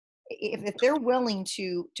 if they're willing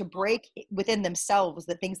to break within themselves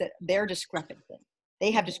the things that they're discrepant in,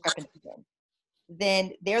 they have discrepancies in,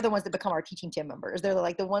 then they're the ones that become our teaching team members. They're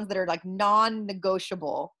like the ones that are like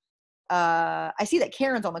non-negotiable. I see that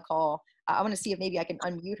Karen's on the call. I want to see if maybe I can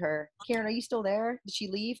unmute her. Karen, are you still there? Did she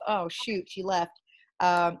leave? Oh shoot, she left.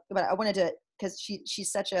 But I wanted to, because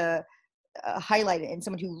she's such a highlight it in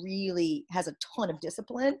someone who really has a ton of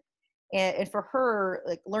discipline. And for her,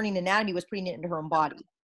 like learning anatomy was putting it into her own body.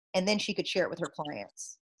 And then she could share it with her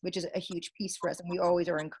clients, which is a huge piece for us. And we always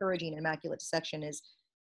are encouraging immaculate dissection is,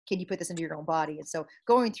 can you put this into your own body? And so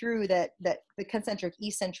going through the concentric,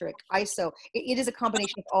 eccentric, iso, it is a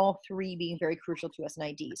combination of all three being very crucial to us in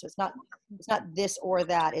ID. So it's not this or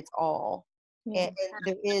that, it's all. Yeah. And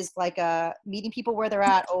there is like meeting people where they're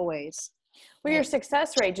at always. Well, your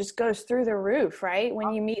success rate just goes through the roof, right?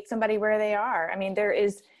 When you meet somebody where they are. I mean, there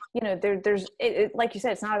is, you know, there's like you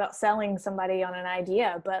said, it's not about selling somebody on an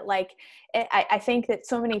idea, but like, I think that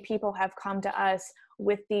so many people have come to us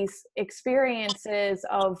with these experiences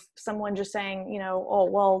of someone just saying, you know, oh,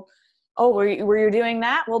 well, oh, were you doing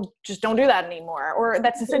that? Well, just don't do that anymore. Or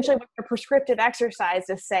that's essentially what your prescriptive exercise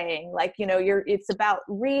is saying. Like, you know, it's about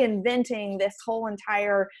reinventing this whole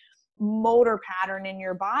entire motor pattern in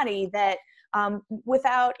your body that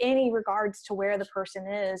without any regards to where the person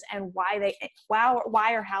is and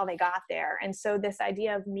why or how they got there. And so this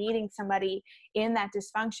idea of meeting somebody in that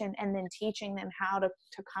dysfunction and then teaching them how to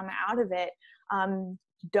come out of it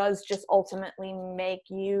does just ultimately make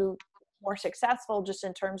you more successful just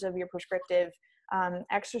in terms of your prescriptive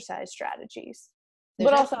exercise strategies.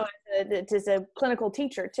 But also as a clinical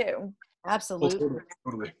teacher too. Absolutely.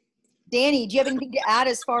 Totally. Danny, do you have anything to add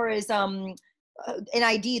as far as an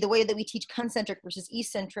ID, the way that we teach concentric versus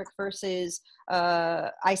eccentric versus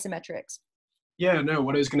isometrics? Yeah, no,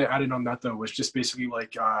 what I was going to add in on that though was just basically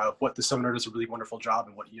like what the seminar does a really wonderful job,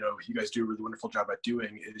 and what, you know, you guys do a really wonderful job at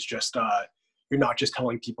doing is just you're not just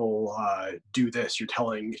telling people do this, you're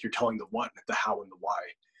telling the what, the how, and the why.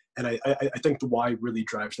 And I think the why really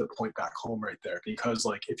drives that point back home right there, because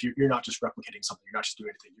like if you're not just replicating something, you're not just doing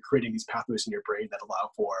anything, you're creating these pathways in your brain that allow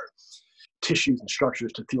for tissues and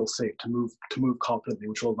structures to feel safe, to move confidently,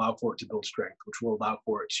 which will allow for it to build strength, which will allow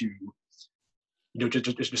for it to, you know,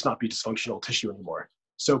 just not be dysfunctional tissue anymore.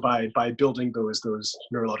 So by building those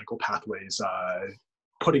neurological pathways,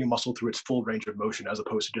 putting a muscle through its full range of motion as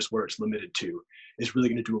opposed to just where it's limited to is really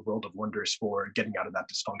going to do a world of wonders for getting out of that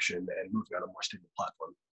dysfunction and moving on a more stable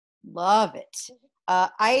platform. Love it.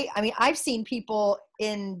 I mean, I've seen people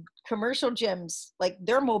in commercial gyms, like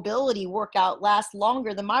their mobility workout lasts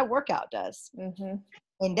longer than my workout does. Mm-hmm.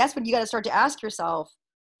 And that's when you got to start to ask yourself,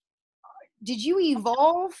 did you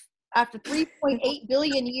evolve after 3.8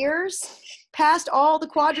 billion years past all the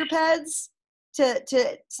quadrupeds to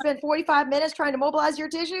spend 45 minutes trying to mobilize your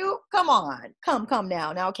tissue? Come on, come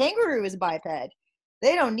now. Now, kangaroo is a biped.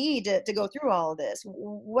 They don't need to go through all of this.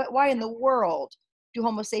 Why in the world do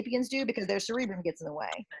Homo sapiens do? Because their cerebrum gets in the way.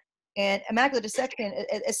 And immaculate dissection,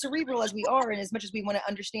 as cerebral as we are, and as much as we want to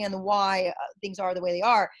understand the why things are the way they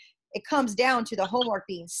are, it comes down to the homework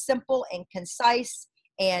being simple and concise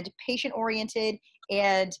and patient-oriented,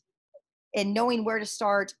 and knowing where to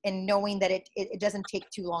start, and knowing that it doesn't take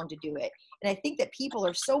too long to do it. And I think that people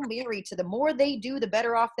are so married to the more they do, the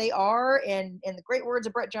better off they are. And the great words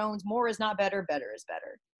of Brett Jones, more is not better, better is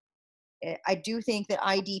better. I do think that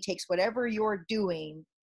ID takes whatever you're doing,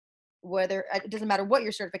 whether it doesn't matter what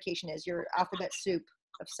your certification is, your alphabet soup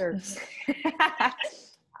of certs.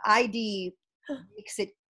 ID makes it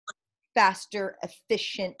faster,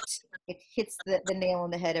 efficient. It hits the nail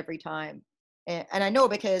on the head every time. And I know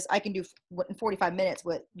because I can do in 45 minutes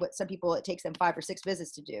what some people, it takes them 5 or 6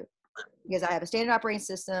 visits to do, because I have a standard operating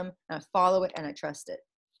system and I follow it and I trust it.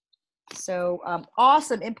 So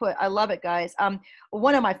awesome input. I love it, guys.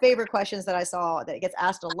 One of my favorite questions that I saw that gets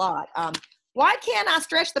asked a lot, why can't I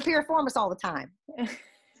stretch the piriformis all the time?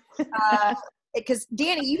 Because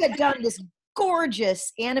Danny, you had done this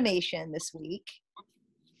gorgeous animation this week.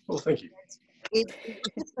 Well, thank you.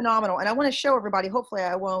 It's phenomenal. And I want to show everybody, hopefully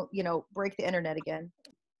I won't, break the internet again.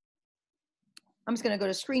 I'm just going to go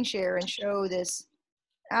to screen share and show this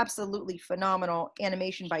absolutely phenomenal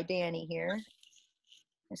animation by Danny here.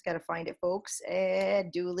 I just got to find it, folks.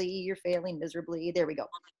 Dooley, you're failing miserably. There we go.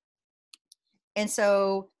 And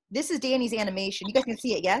so this is Danny's animation. You guys can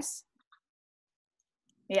see it, yes?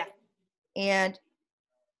 Yeah. And,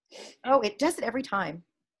 oh, it does it every time.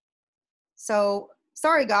 So,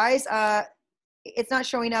 sorry, guys. It's not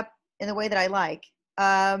showing up in the way that I like.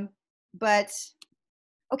 But,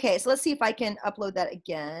 okay, so let's see if I can upload that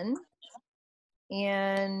again.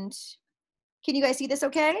 And can you guys see this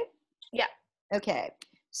okay? Yeah. Okay.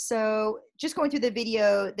 So just going through the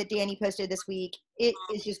video that Danny posted this week, it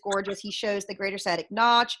is just gorgeous. He shows the greater sciatic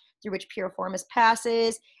notch through which piriformis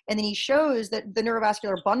passes, and then he shows that the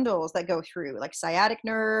neurovascular bundles that go through, like sciatic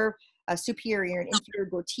nerve, superior and inferior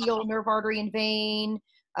gluteal nerve artery and vein,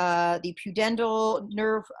 the pudendal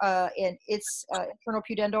nerve and its internal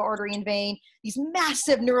pudendal artery and vein, these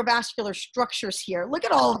massive neurovascular structures here. Look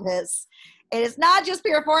at all of this. And it's not just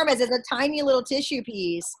piriformis, it's a tiny little tissue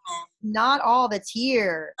piece. Not all that's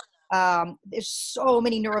here. There's so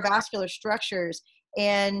many neurovascular structures.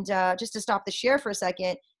 And just to stop the share for a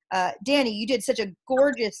second, Danny, you did such a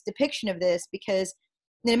gorgeous depiction of this, because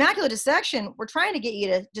in immaculate dissection, we're trying to get you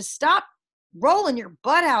to just stop rolling your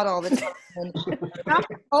butt out all the time. And stop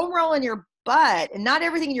home rolling your butt. And not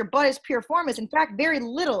everything in your butt is piriformis. In fact, very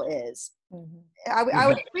little is. I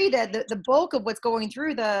would agree that the bulk of what's going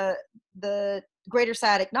through the greater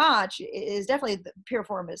sciatic notch is definitely the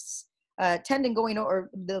piriformis tendon going over,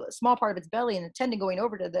 the small part of its belly, and the tendon going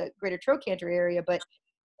over to the greater trochanter area. But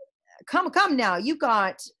come now, you've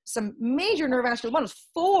got some major neurovascular bundles,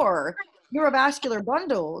 4 neurovascular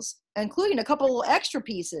bundles, including a couple extra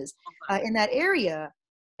pieces in that area.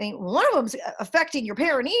 I mean, one of them's affecting your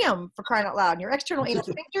perineum, for crying out loud, and your external anal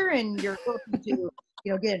sphincter, and you're looking to,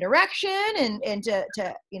 get an erection and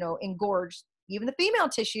to engorge even the female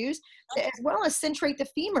tissues, as well as centrate the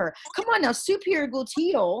femur. Come on now, superior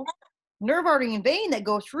gluteal nerve artery and vein that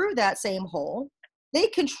go through that same hole. They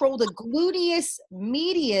control the gluteus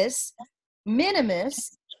medius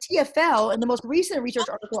minimus, TFL. And the most recent research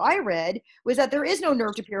article I read was that there is no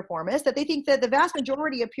nerve to piriformis, that they think that the vast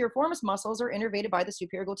majority of piriformis muscles are innervated by the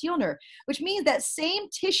superior gluteal nerve, which means that same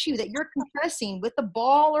tissue that you're compressing with the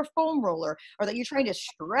ball or foam roller, or that you're trying to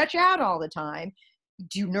stretch out all the time.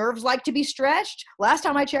 Do nerves like to be stretched? Last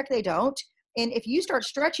time I checked, they don't. And if you start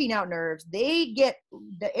stretching out nerves, the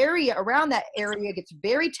area around that area gets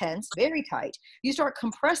very tense, very tight. You start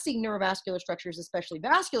compressing neurovascular structures, especially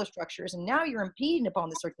vascular structures, and now you're impeding upon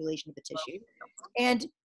the circulation of the tissue. And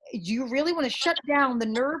you really want to shut down the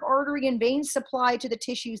nerve, artery, and vein supply to the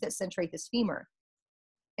tissues that centrate this femur.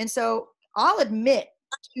 And so I'll admit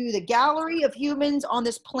to the gallery of humans on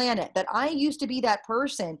this planet that I used to be that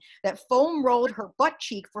person that foam rolled her butt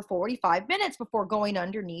cheek for 45 minutes before going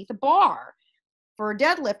underneath a bar for a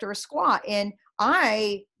deadlift or a squat. And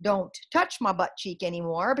I don't touch my butt cheek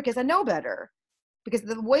anymore because I know better. Because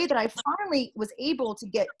the way that I finally was able to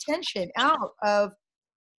get tension out of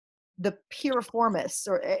the piriformis,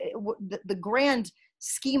 or the grand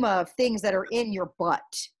schema of things that are in your butt,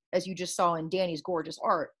 as you just saw in Danny's gorgeous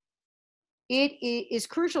art, it is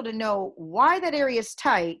crucial to know why that area is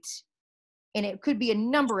tight. And it could be a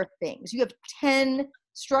number of things. You have 10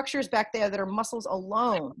 structures back there that are muscles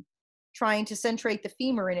alone, trying to centrate the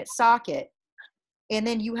femur in its socket. And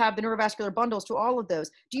then you have the neurovascular bundles to all of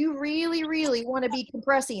those. Do you really, really want to be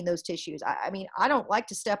compressing those tissues? I mean, I don't like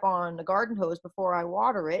to step on the garden hose before I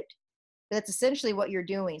water it, but that's essentially what you're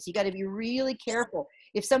doing. So you got to be really careful.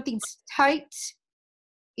 If something's tight,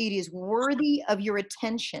 it is worthy of your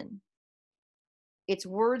attention. It's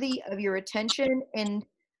worthy of your attention, and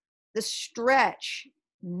the stretch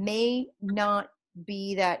may not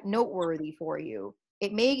be that noteworthy for you.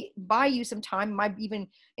 It may buy you some time, might even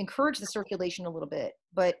encourage the circulation a little bit,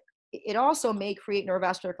 but it also may create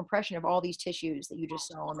neurovascular compression of all these tissues that you just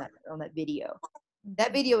saw on that video.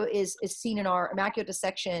 That video is seen in our Immaculate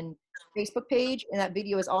Dissection Facebook page, and that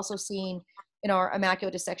video is also seen in our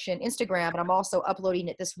Immaculate Dissection Instagram, and I'm also uploading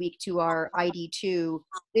it this week to our ID2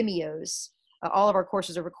 Vimeos. All of our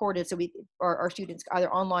courses are recorded, so our students,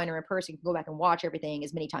 either online or in person, can go back and watch everything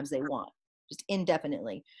as many times as they want, just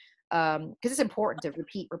indefinitely. Because it's important to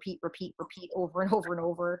repeat over and over and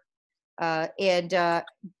over.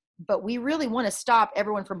 But we really want to stop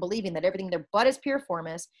everyone from believing that everything in their butt is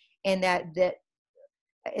piriformis, and that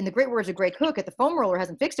in the great words of Greg Cook, if the foam roller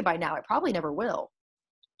hasn't fixed it by now, it probably never will.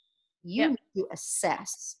 You need to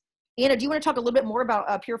assess. Anna, do you want to talk a little bit more about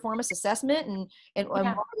piriformis assessment and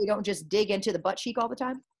why we don't just dig into the butt cheek all the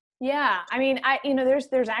time? Yeah, I mean, there's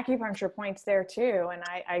acupuncture points there too, and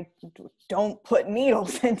I don't put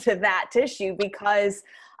needles into that tissue because,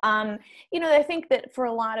 I think that for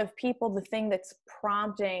a lot of people, the thing that's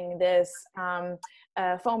prompting this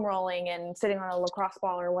foam rolling and sitting on a lacrosse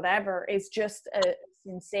ball or whatever is just a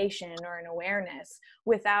sensation or an awareness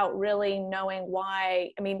without really knowing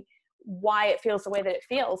why it feels the way that it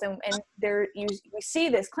feels. And we see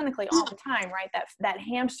this clinically all the time, right? That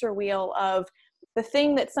hamster wheel of the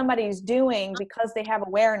thing that somebody's doing because they have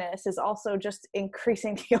awareness is also just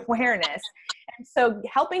increasing the awareness. And so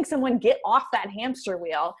helping someone get off that hamster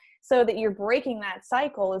wheel so that you're breaking that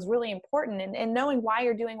cycle is really important. And knowing why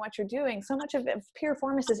you're doing what you're doing. So much of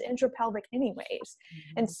piriformis is intrapelvic anyways.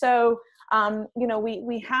 Mm-hmm. And so,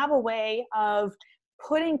 we have a way of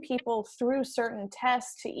putting people through certain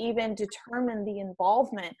tests to even determine the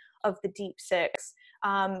involvement of the deep six.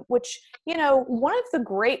 which, you know, one of the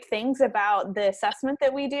great things about the assessment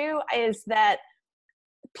that we do is that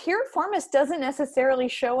piriformis doesn't necessarily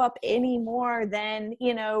show up any more than,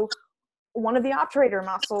 you know, one of the obturator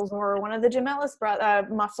muscles or one of the gemellus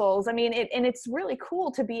muscles. I mean, and it's really cool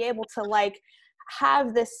to be able to like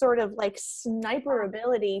have this sort of like sniper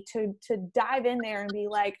ability to dive in there and be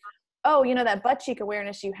like, oh, you know, that butt cheek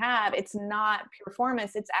awareness you have, it's not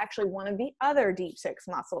piriformis, it's actually one of the other deep six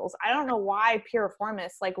muscles. I don't know why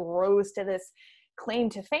piriformis like rose to this claim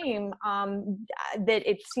to fame that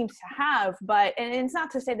it seems to have, but, and it's not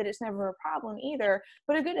to say that it's never a problem either,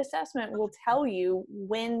 but a good assessment will tell you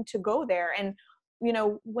when to go there. And, you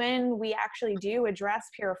know, when we actually do address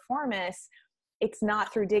piriformis, it's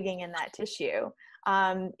not through digging in that tissue.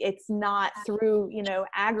 It's not through, you know,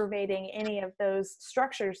 aggravating any of those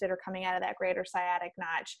structures that are coming out of that greater sciatic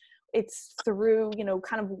notch. It's through, you know,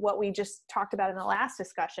 kind of what we just talked about in the last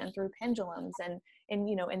discussion, through pendulums and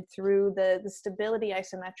you know, and through the stability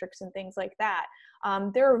isometrics and things like that.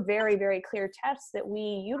 There are very, very clear tests that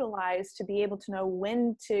we utilize to be able to know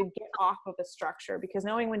when to get off of a structure, because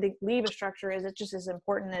knowing when to leave a structure is just as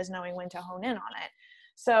important as knowing when to hone in on it.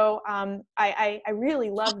 So I really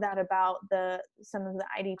love that about some of the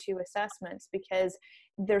ID2 assessments, because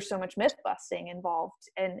there's so much myth busting involved,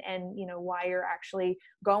 and you know, why you're actually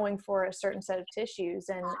going for a certain set of tissues,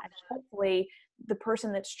 and hopefully the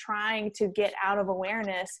person that's trying to get out of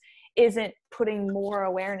awareness isn't putting more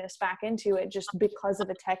awareness back into it just because of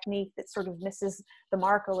a technique that sort of misses the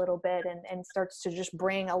mark a little bit and starts to just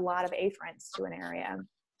bring a lot of afferents to an area.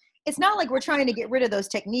 It's not like we're trying to get rid of those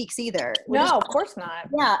techniques either. No, of course not.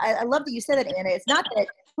 Yeah, I love that you said that, Anna. It's not that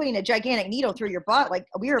putting a gigantic needle through your butt. Like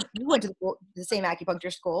we went to the same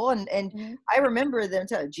acupuncture school, and Mm-hmm. I remember them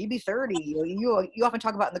telling GB30. You often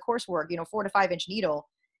talk about in the coursework, you know, 4 to 5 inch needle.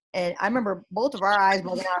 And I remember both of our eyes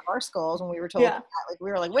bulging out of our skulls when we were told that. Like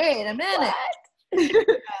we were like, wait a minute.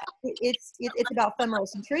 It's about femoral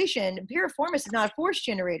centration. Piriformis is not a force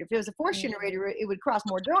generator. If it was a force generator, it would cross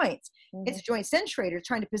more joints. It's a joint centrator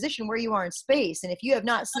trying to position where you are in space. And if you have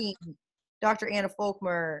not seen Dr. Anna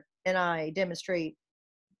Folckomer and I demonstrate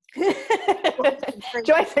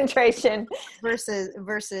joint centration versus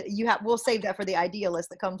we'll save that for the idealists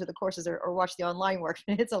that come to the courses or watch the online work.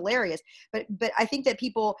 It's hilarious. But I think that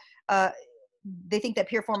people they think that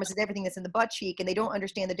piriformis is everything that's in the butt cheek, and they don't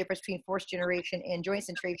understand the difference between force generation and joint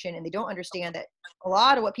centration, and they don't understand that a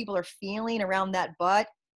lot of what people are feeling around that butt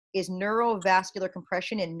is neurovascular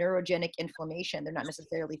compression and neurogenic inflammation. They're not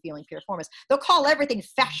necessarily feeling piriformis. They'll call everything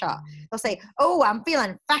fascia. They'll say, oh, I'm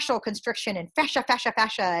feeling fascial constriction and fascia.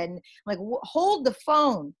 And I'm like, hold the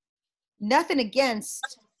phone. Nothing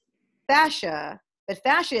against fascia, but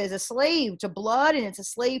fascia is a slave to blood and it's a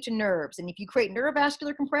slave to nerves. And if you create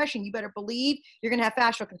neurovascular compression, you better believe you're going to have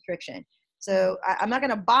fascial constriction. So I'm not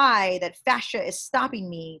going to buy that fascia is stopping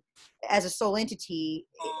me as a sole entity.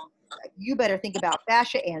 You better think about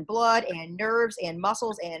fascia and blood and nerves and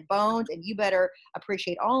muscles and bones, and you better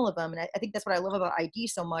appreciate all of them. And I think that's what I love about ID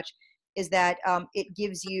so much, is that it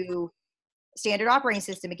gives you standard operating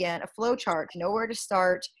system, again, a flow chart, know where to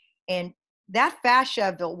start, and that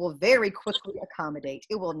fascia will very quickly accommodate.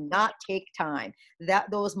 It will not take time.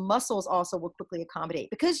 Those muscles also will quickly accommodate,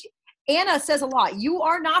 because Anna says a lot. You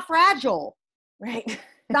are not fragile. Right.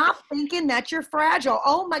 Stop thinking that you're fragile.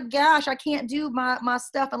 Oh my gosh, I can't do my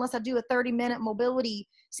stuff unless I do a 30-minute mobility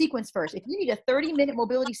sequence first. If you need a 30-minute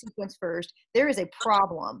mobility sequence first, there is a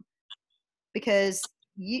problem, because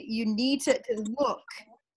you need to look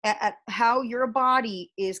at how your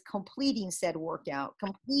body is completing said workout,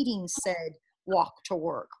 completing said walk to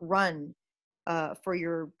work, run for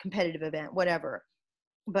your competitive event, whatever.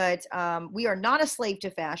 But we are not a slave to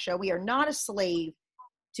fascia. We are not a slave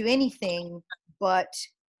to anything but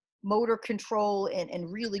motor control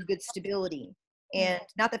and really good stability. And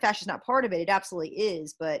not that fascia is not part of it. It absolutely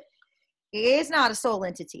is, but it's not a sole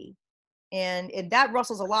entity. And that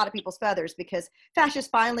rustles a lot of people's feathers, because fascia is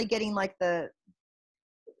finally getting like the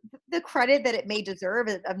credit that it may deserve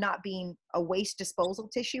of not being a waste disposal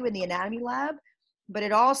tissue in the anatomy lab. But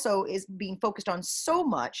it also is being focused on so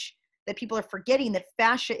much that people are forgetting that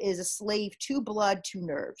fascia is a slave to blood, to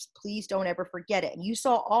nerves. Please don't ever forget it. And you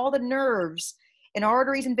saw all the nerves and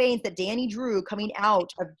arteries and veins that Danny drew coming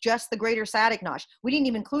out of just the greater sciatic notch. We didn't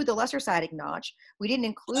even include the lesser sciatic notch. We didn't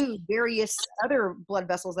include various other blood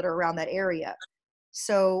vessels that are around that area.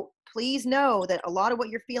 So please know that a lot of what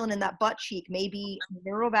you're feeling in that butt cheek may be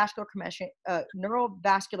neurovascular compression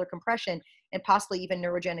and possibly even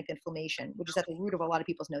neurogenic inflammation, which is at the root of a lot of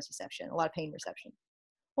people's nociception, a lot of pain reception.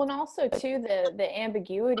 Well, and also too, the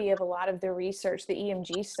ambiguity of a lot of the research, the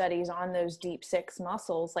EMG studies on those deep six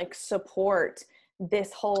muscles, like support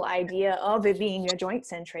this whole idea of it being a joint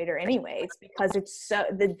centrator anyways, because it's so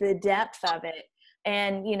the depth of it,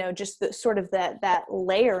 and just the sort of that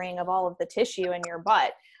layering of all of the tissue in your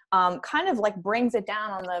butt kind of like brings it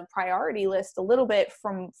down on the priority list a little bit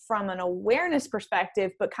from an awareness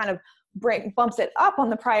perspective, but kind of bumps it up on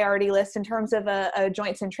the priority list in terms of a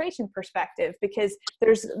joint centration perspective, because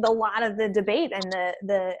there's a lot of the debate and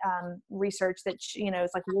the research that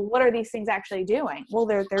it's like, well, what are these things actually doing? Well,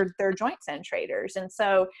 they're joint centrators. And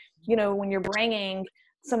so when you're bringing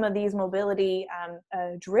some of these mobility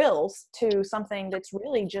drills to something that's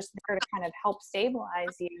really just there to kind of help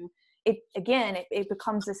stabilize you, it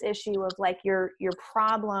becomes this issue of like your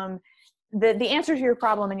problem, the answer to your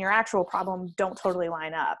problem and your actual problem don't totally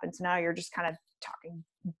line up. And so now you're just kind of talking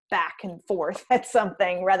back and forth at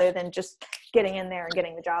something rather than just getting in there and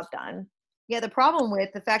getting the job done. Yeah, the problem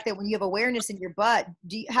with the fact that when you have awareness in your butt,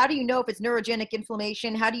 how do you know if it's neurogenic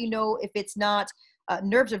inflammation? How do you know if it's not,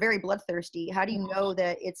 nerves are very bloodthirsty. How do you know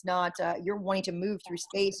that it's not, you're wanting to move through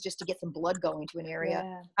space just to get some blood going to an area?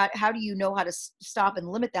 Yeah. How do you know how to stop and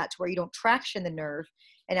limit that to where you don't traction the nerve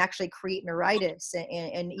and actually create neuritis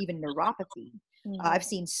and even neuropathy? Mm-hmm. I've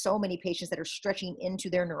seen so many patients that are stretching into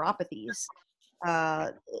their neuropathies.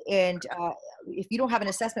 If you don't have an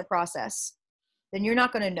assessment process, then you're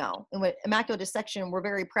not going to know. And with immaculate dissection, we're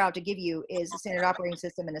very proud to give you is a standard operating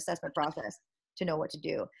system and assessment process to know what to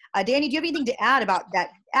do. Danny, do you have anything to add about that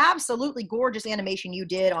absolutely gorgeous animation you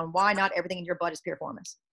did on why not everything in your butt is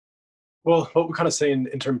piriformis? Well, what we're kind of saying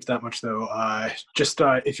in terms of that much though,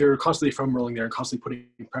 if you're constantly foam rolling there and constantly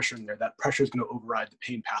putting pressure in there, that pressure is going to override the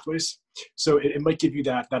pain pathways. So it might give you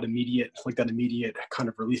that immediate kind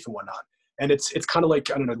of relief and whatnot. And it's kind of like,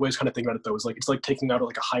 I don't know, the way I was kind of thinking about it though, is like, it's like taking out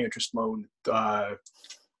like a high interest loan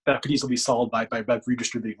that could easily be solved by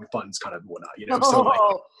redistributing funds kind of whatnot,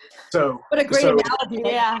 So what a great analogy.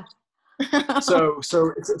 Yeah. so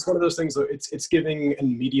it's one of those things that it's giving an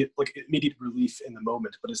immediate relief in the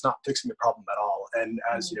moment, but it's not fixing the problem at all. And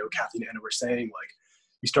as Kathy and Anna were saying, like,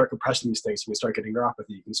 you start compressing these things, you can start getting neuropathy,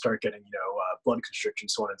 you can start getting blood constriction,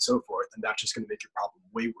 so on and so forth, and that's just going to make your problem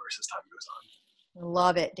way worse as time goes on.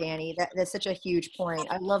 Love it, Danny. That's such a huge point.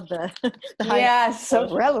 I love the yeah,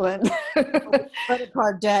 so relevant. Credit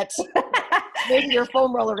card debt. Maybe your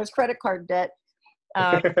foam roller is credit card debt.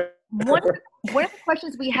 One of the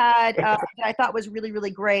questions we had that I thought was really,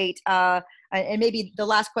 really great, and maybe the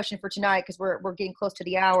last question for tonight, because we're getting close to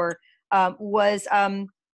the hour, was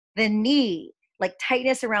the knee, like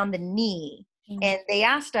tightness around the knee. Mm-hmm. And they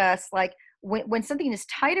asked us, like, when something is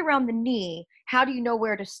tight around the knee, how do you know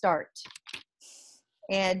where to start?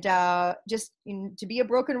 And just to be a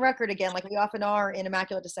broken record again, like we often are in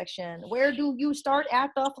immaculate dissection, where do you start at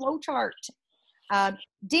the flow chart?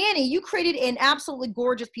 Danny, you created an absolutely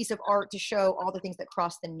gorgeous piece of art to show all the things that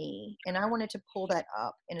cross the knee. And I wanted to pull that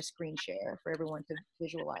up in a screen share for everyone to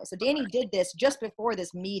visualize. So Danny did this just before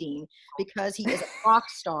this meeting because he is a rock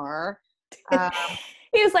star.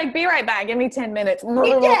 He was like, be right back. Give me 10 minutes. He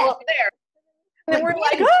did. There. And then we're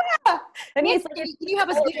like, ah! And he's like, can you have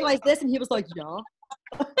us visualize this? And he was like, yeah.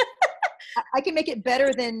 I can make it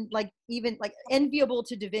better than even enviable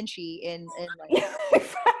to Da Vinci in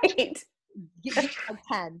right. Give me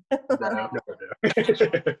 10. No.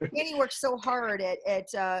 Danny works so hard at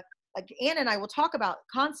like Anna and I will talk about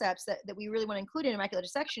concepts that we really want to include in immaculate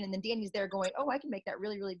dissection, and then Danny's there going, oh, I can make that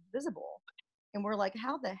really, really visible. And we're like,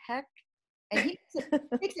 how the heck? And he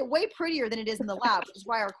makes it way prettier than it is in the lab, which is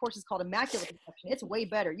why our course is called immaculate dissection. It's way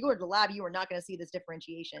better. You go to the lab, you are not going to see this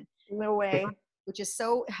differentiation. No way. Which is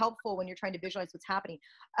so helpful when you're trying to visualize what's happening.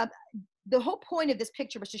 The whole point of this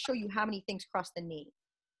picture was to show you how many things cross the knee.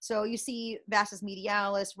 So you see vastus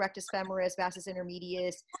medialis, rectus femoris, vastus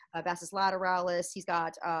intermedius, vastus lateralis. He's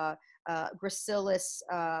got gracilis,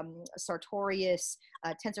 sartorius,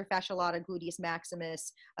 tensor fasciae lata, gluteus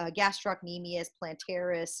maximus, gastrocnemius,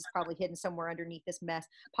 plantaris is probably hidden somewhere underneath this mess,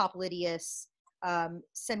 popliteus,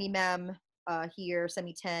 semimem here,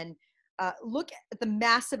 semi-10. Look at the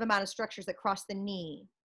massive amount of structures that cross the knee.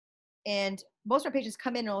 And most of our patients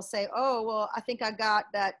come in and will say, oh, well, I think I got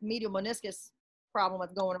that medial meniscus problem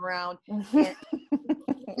that's going around. And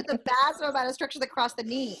it's a massive amount of structures that cross the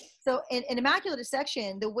knee. So in immaculate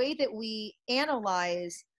dissection, the way that we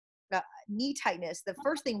analyze knee tightness, the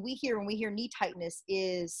first thing we hear when we hear knee tightness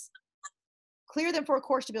is clear them for a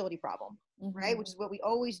core stability problem, right? Which is what we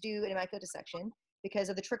always do in immaculate dissection because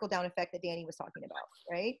of the trickle-down effect that Danny was talking about,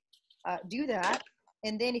 right? Do that.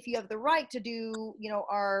 And then if you have the right to do,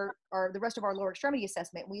 the rest of our lower extremity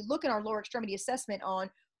assessment, we look at our lower extremity assessment on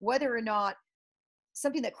whether or not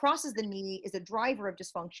something that crosses the knee is a driver of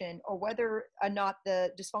dysfunction or whether or not the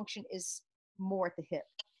dysfunction is more at the hip.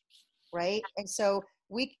 right? And so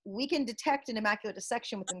we can detect an immaculate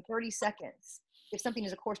dissection within 30 seconds if something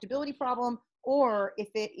is a core stability problem, or if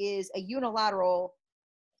it is a unilateral,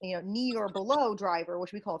 knee or below driver,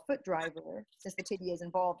 which we call a foot driver, since the tibia is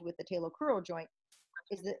involved with the talocrural joint.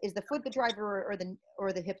 Is the foot the driver,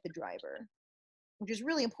 or the hip the driver? Which is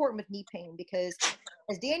really important with knee pain, because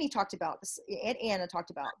as Danny talked about, and Anna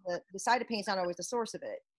talked about, the side of pain is not always the source of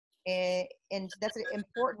it. And that's an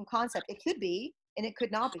important concept. It could be, and it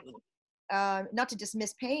could not be. Not to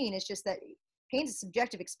dismiss pain, it's just that pain is a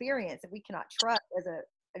subjective experience that we cannot trust as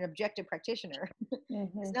an objective practitioner.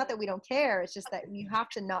 Mm-hmm. It's not that we don't care, it's just that you have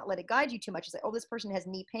to not let it guide you too much. It's like, oh, this person has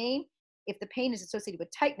knee pain. If the pain is associated with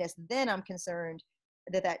tightness, then I'm concerned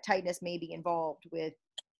that tightness may be involved with,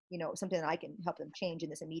 something that I can help them change in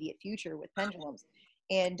this immediate future with pendulums.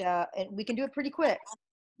 And we can do it pretty quick.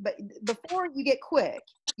 But before you get quick,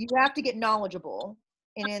 you have to get knowledgeable.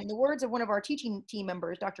 And in the words of one of our teaching team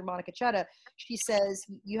members, Dr. Monica Chetta, she says,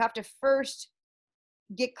 you have to first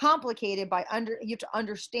get complicated you have to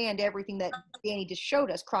understand everything that Danny just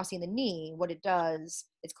showed us, crossing the knee, what it does,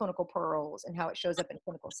 its clinical pearls, and how it shows up in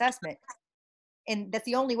clinical assessment. And that's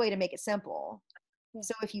the only way to make it simple. Yeah.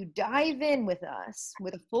 So if you dive in with us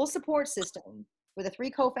with a full support system, with the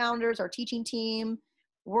 3 co-founders, our teaching team,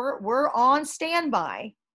 we're on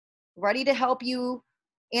standby, ready to help you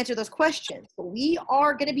answer those questions. But we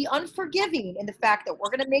are going to be unforgiving in the fact that we're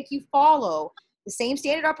going to make you follow the same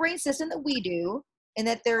standard operating system that we do, and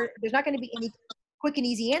that there's not going to be any quick and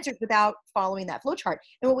easy answers without following that flow chart.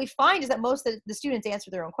 And what we find is that most of the students answer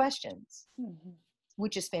their own questions,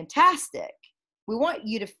 which is fantastic. We want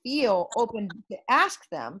you to feel open to ask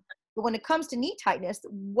them. But when it comes to knee tightness,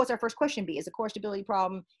 what's our first question be? Is it a core stability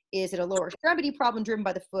problem? Is it a lower extremity problem driven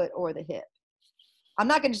by the foot or the hip? I'm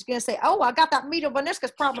not just going to say, oh, I got that medial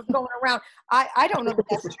meniscus problem going around. I don't know that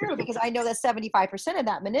that's true, because I know that 75% of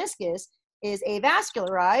that meniscus is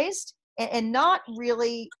avascularized and not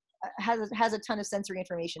really has a ton of sensory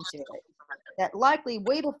information to it. That likely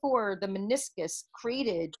way before the meniscus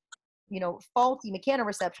created, faulty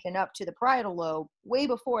mechanoreception up to the parietal lobe, way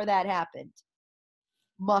before that happened,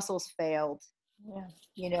 muscles failed.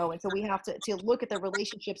 Yeah. And so we have to look at the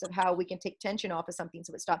relationships of how we can take tension off of something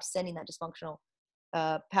so it stops sending that dysfunctional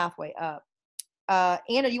pathway up.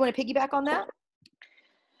 Anna, you want to piggyback on that?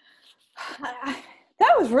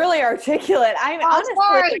 That was really articulate. Honestly,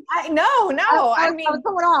 sorry. No. I mean, I was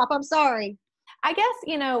going off. I'm sorry. I guess,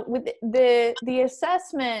 with the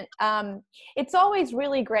assessment, it's always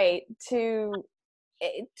really great to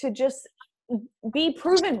just be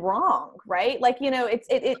proven wrong, right? Like,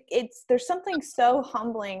 it's there's something so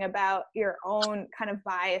humbling about your own kind of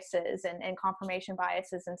biases and confirmation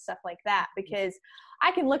biases and stuff like that, because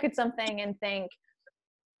I can look at something and think,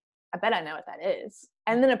 I bet I know what that is.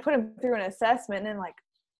 And then I put them through an assessment and like,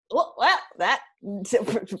 well, that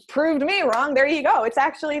proved me wrong. There you go. It's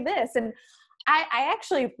actually this. And I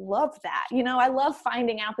actually love that. I love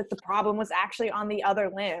finding out that the problem was actually on the other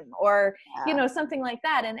limb, or, something like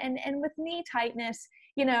that. And with knee tightness,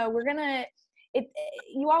 you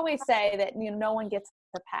always say that, no one gets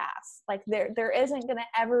a pass. Like there isn't going to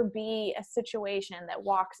ever be a situation that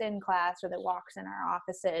walks in class or that walks in our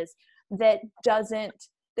offices that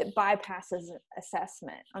bypasses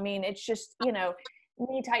assessment. I mean, it's just,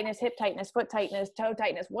 knee tightness, hip tightness, foot tightness, toe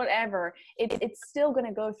tightness, whatever, it's still going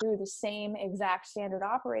to go through the same exact standard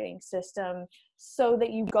operating system so that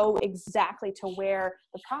you go exactly to where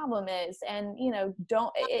the problem is. And,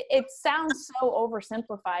 it sounds so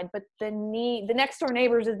oversimplified, but the next door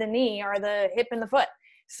neighbors of the knee are the hip and the foot.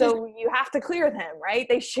 So you have to clear them, right?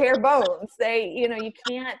 They share bones. You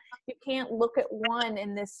can't look at one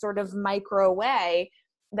in this sort of micro way.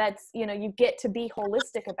 That's, you get to be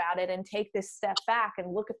holistic about it and take this step back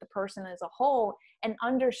and look at the person as a whole and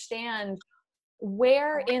understand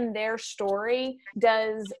where in their story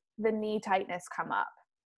does the knee tightness come up,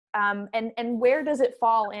 and where does it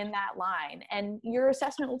fall in that line. And your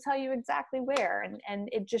assessment will tell you exactly where. And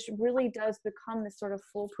it just really does become this sort of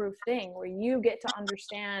foolproof thing where you get to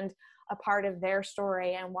understand a part of their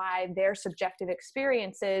story and why their subjective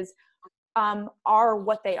experiences are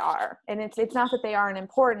what they are. And it's not that they aren't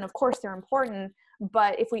important. Of course they're important,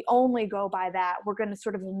 but if we only go by that, we're going to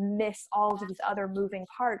sort of miss all of these other moving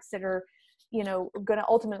parts that are, going to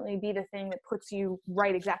ultimately be the thing that puts you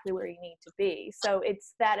right exactly where you need to be. So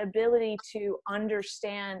it's that ability to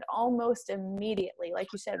understand almost immediately, like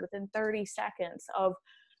you said, within 30 seconds of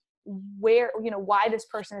where, why this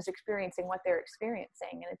person is experiencing what they're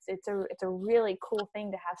experiencing. And it's a really cool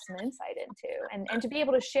thing to have some insight into, and to be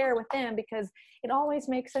able to share with them, because it always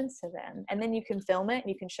makes sense to them. And then you can film it and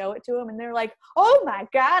you can show it to them, and they're like, oh my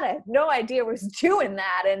God, I had no idea I was doing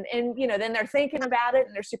that. And then they're thinking about it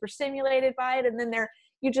and they're super stimulated by it. And then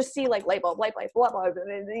you just see like light bulb, blah, blah,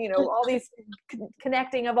 and all these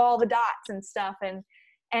connecting of all the dots and stuff. And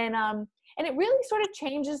it really sort of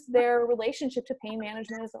changes their relationship to pain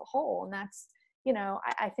management as a whole. And that's,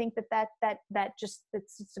 I think that just,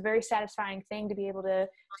 it's a very satisfying thing to be able to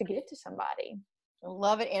give to somebody. I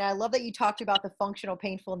love it. And I love that you talked about the functional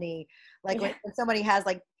painful knee. Like when somebody has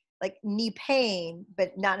like knee pain,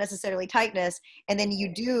 but not necessarily tightness. And then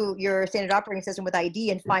you do your standard operating system with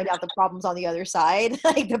ID and find out the problems on the other side,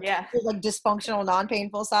 like the like dysfunctional,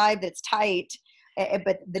 non-painful side that's tight.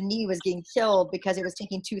 But the knee was getting killed because it was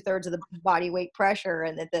taking 2/3 of the body weight pressure,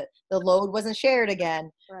 and that the load wasn't shared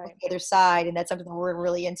again on the other side. And that's something that we're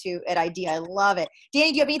really into at ID. I love it.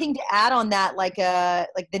 Danny, do you have anything to add on that? Like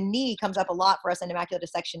the knee comes up a lot for us in immaculate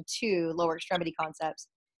dissection too, lower extremity concepts.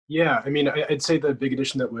 Yeah, I mean, I'd say the big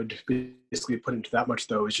addition that would basically put into that much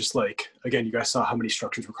though is just like, again, you guys saw how many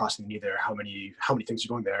structures were crossing the knee there, how many things are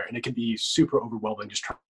going there, and it can be super overwhelming just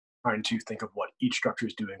trying to think of what each structure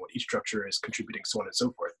is doing, what each structure is contributing, so on and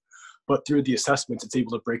so forth. But through the assessments, it's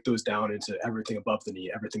able to break those down into everything above the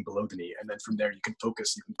knee, everything below the knee. And then from there, you can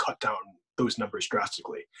focus, you can cut down those numbers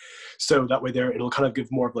drastically. So that way there, it'll kind of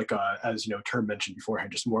give more of like a, as Term mentioned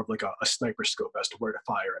beforehand, just more of like a sniper scope as to where to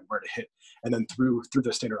fire and where to hit. And then through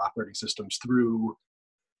the standard operating systems, through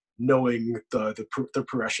knowing the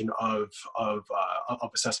progression of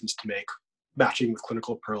assessments to make, matching with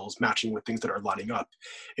clinical pearls, matching with things that are lining up,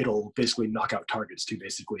 it'll basically knock out targets to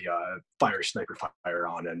basically sniper fire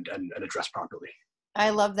on and address properly. I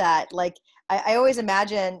love that. Like I always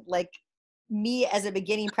imagine like me as a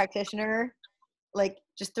beginning practitioner, like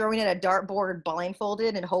just throwing in a dartboard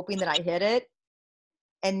blindfolded and hoping that I hit it.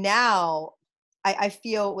 And now I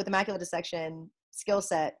feel with immaculate dissection skill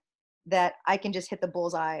set that I can just hit the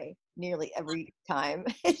bullseye nearly every time.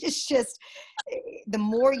 It's just, the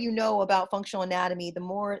more you know about functional anatomy, the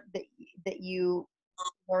more that you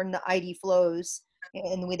learn the ID flows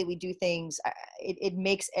and the way that we do things, it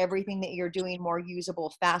makes everything that you're doing more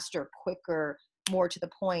usable, faster, quicker, more to the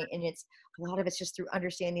point. And a lot of it's just through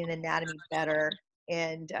understanding anatomy better.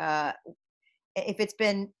 And if it's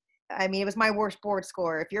been, I mean, it was my worst board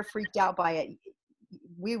score. If you're freaked out by it,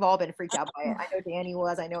 we've all been freaked out by it. I know Danny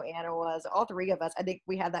was, I know Anna was, all three of us. I think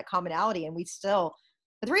we have that commonality, and the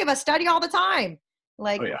three of us study all the time.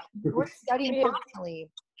 Like, we're studying constantly.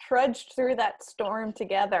 Trudged through that storm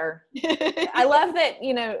together. I love that,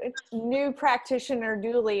 new practitioner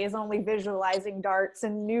Dooley is only visualizing darts,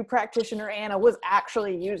 and new practitioner Anna was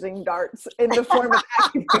actually using darts in the form of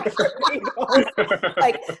acupuncture needles.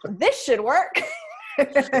 Like, this should work.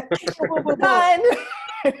 Done.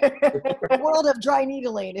 The world of dry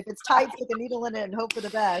needling. If it's tight, stick a needle in it and hope for the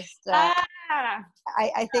best.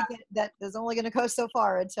 I think that is only going to go so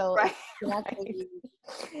far until possibly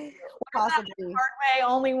hard way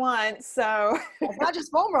only once. So it's not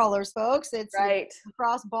just foam rollers, folks. It's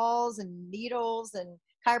cross balls and needles and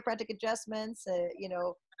chiropractic adjustments.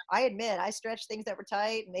 I admit I stretched things that were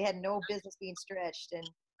tight and they had no business being stretched, and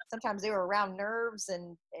sometimes they were around nerves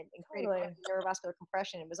and created neurovascular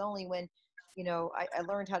compression. It was only when I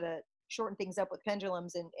learned how to shorten things up with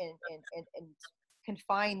pendulums and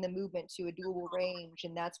confine the movement to a doable range.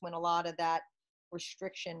 And that's when a lot of that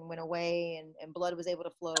restriction went away and blood was able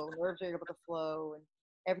to flow, nerves were able to flow, and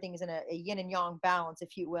everything is in a yin and yang balance,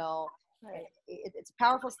 if you will. Right. It's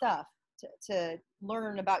powerful stuff to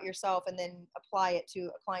learn about yourself and then apply it to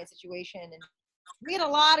a client situation. And we had a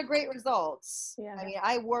lot of great results. Yeah. I mean,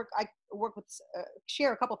 I work with,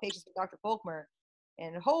 share a couple pages with Dr. Folckomer.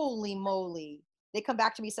 And holy moly, they come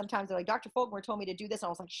back to me sometimes. They're like, Dr. Folckomer told me to do this. And I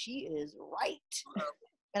was like, she is right.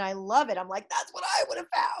 And I love it. I'm like, that's what I would have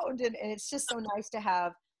found. And it's just so nice to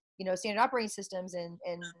have, standard operating systems and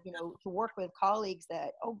to work with colleagues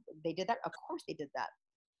that, they did that. Of course they did that.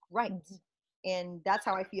 Right. Mm-hmm. And that's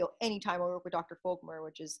how I feel anytime I work with Dr. Folckomer,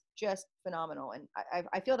 which is just phenomenal. And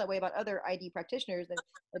I feel that way about other ID practitioners. And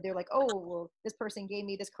they're like, oh, well, this person gave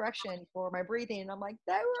me this correction for my breathing. And I'm like,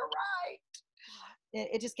 they were right.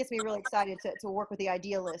 It just gets me really excited to work with the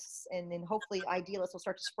idealists, and then hopefully idealists will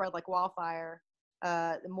start to spread like wildfire.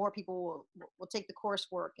 The more people will take the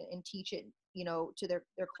coursework and teach it, to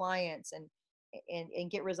their clients and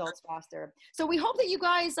get results faster. So we hope that you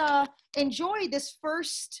guys enjoy this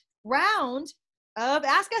first round of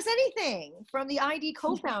Ask Us Anything from the ID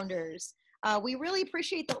co-founders. We really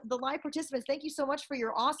appreciate the live participants. Thank you so much for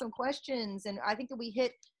your awesome questions. And I think that we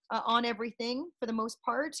hit on everything for the most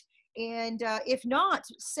part. And if not,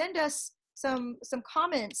 send us some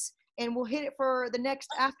comments, and we'll hit it for the next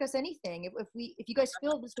Ask Us Anything. If you guys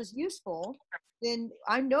feel this was useful, then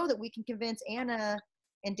I know that we can convince Anna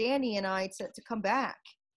and Danny and I to come back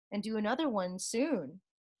and do another one soon.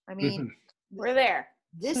 I mean, we're there.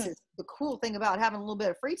 This is the cool thing about having a little bit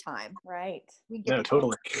of free time. Right. We get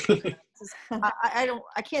totally.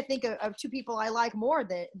 I can't think of two people I like more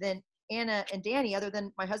than Anna and Danny, other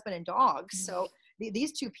than my husband and dogs. So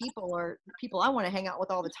these two people are people I want to hang out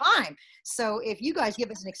with all the time. So if you guys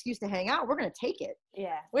give us an excuse to hang out, we're going to take it.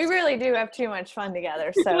 Yeah, we really do have too much fun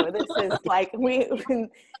together. So this is like,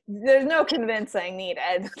 there's no convincing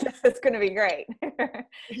needed. It's going to be great.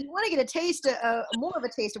 If you want to get a taste, more of a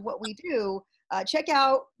taste of what we do, check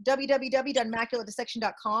out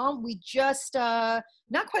www.IMMACULATEDissection.com. We just, not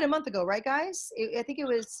quite a month ago, right guys? I think it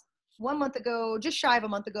was 1 month ago, just shy of a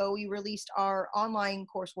month ago, we released our online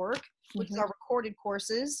coursework, which is our recorded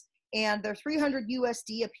courses, and they're $300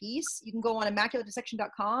 USD a piece. You can go on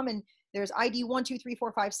IMMACULATEDissection.com, and there's ID 1, 2, 3,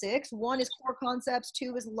 4, 5, 6. 1 is core concepts,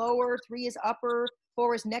 2 is lower, 3 is upper,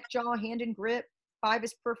 4 is neck, jaw, hand, and grip, 5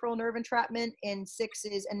 is peripheral nerve entrapment, and 6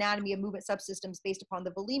 is anatomy of movement subsystems based upon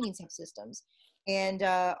the Volemian subsystems. And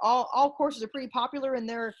all courses are pretty popular in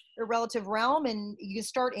their relative realm, and you can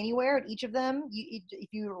start anywhere at each of them. If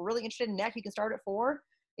you're really interested in neck, you can start at 4.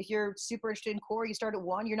 If you're super interested in core, you start at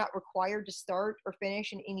 1. You're not required to start or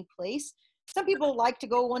finish in any place. Some people like to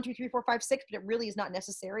go 1, 2, 3, 4, 5, 6, but it really is not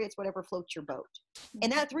necessary. It's whatever floats your boat.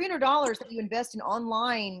 And that $300 that you invest in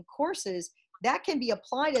online courses, that can be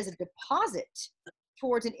applied as a deposit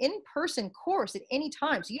towards an in-person course at any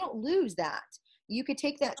time. So you don't lose that. You could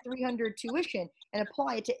take that $300 tuition and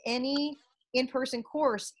apply it to any in-person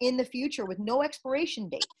course in the future with no expiration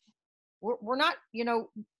date. We're not,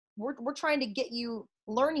 we're trying to get you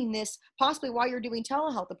learning this possibly while you're doing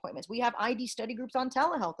telehealth appointments. We have ID study groups on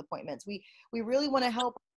telehealth appointments. We really want to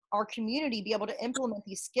help our community be able to implement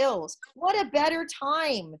these skills. What a better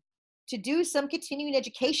time to do some continuing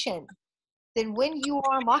education than when you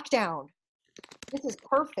are on lockdown. This is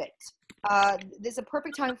perfect. This is a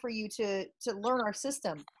perfect time for you to learn our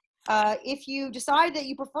system. If you decide that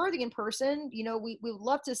you prefer the in-person, we would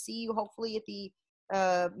love to see you hopefully at the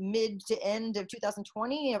mid to end of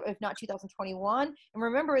 2020, if not 2021. And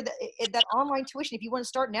remember that online tuition, if you want to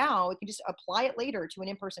start now, you can just apply it later to an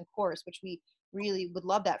in-person course, which we really would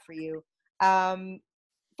love that for you.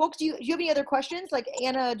 Folks, do you have any other questions? Like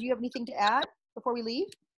Anna, do you have anything to add before we leave?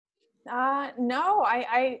 No,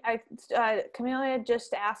 Camelia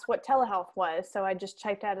just asked what telehealth was. So I just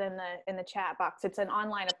typed that in the chat box. It's an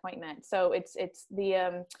online appointment. So it's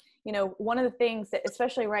the, one of the things that,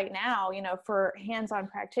 especially right now, for hands-on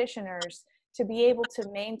practitioners to be able to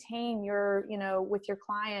maintain your, with your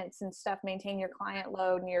clients and stuff, maintain your client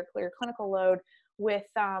load and your clinical load with,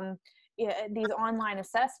 these online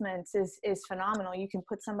assessments is phenomenal. You can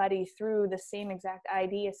put somebody through the same exact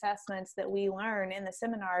ID assessments that we learn in the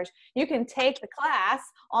seminars. You can take the class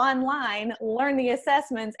online, learn the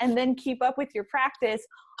assessments, and then keep up with your practice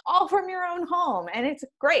all from your own home. And it's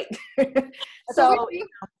great. So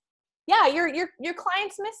yeah, your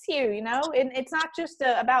clients miss you, and it's not just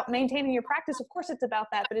about maintaining your practice. Of course it's about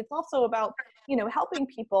that, but it's also about, helping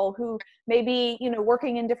people who may be,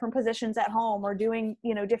 working in different positions at home or doing,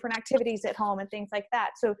 different activities at home and things like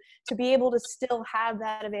that. So to be able to still have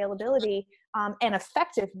that availability and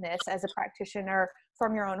effectiveness as a practitioner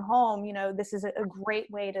from your own home, this is a great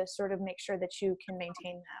way to sort of make sure that you can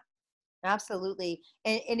maintain that. Absolutely.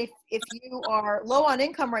 And if you are low on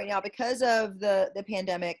income right now because of the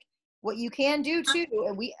pandemic, what you can do too,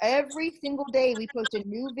 and every single day we post a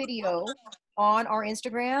new video on our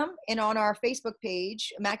Instagram and on our Facebook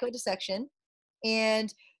page, Immaculate Dissection,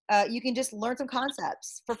 and you can just learn some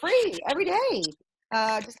concepts for free every day.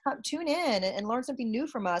 Just tune in and learn something new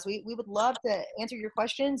from us. We would love to answer your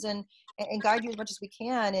questions and guide you as much as we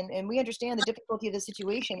can. And we understand the difficulty of the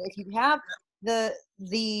situation. If you have the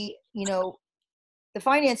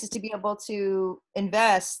finances to be able to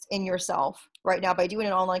invest in yourself right now by doing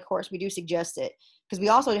an online course, we do suggest it, because we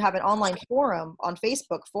also have an online forum on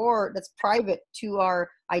Facebook that's private to our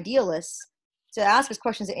idealists to ask us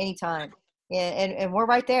questions at any time. And we're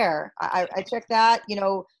right there. I check that,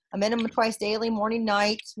 a minimum twice daily, morning,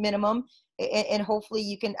 night minimum. And hopefully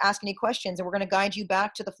you can ask any questions, and we're going to guide you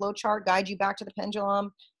back to the flow chart, guide you back to the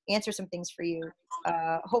pendulum, answer some things for you.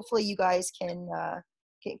 Hopefully you guys can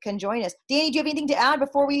join us. Danny, do you have anything to add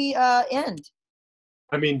before we end?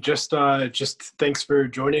 I mean, just thanks for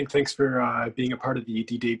joining. Thanks for being a part of the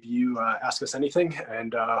debut Ask Us Anything,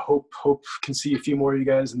 and hope can see a few more of you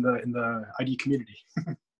guys in the ID community.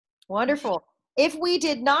 Wonderful. If we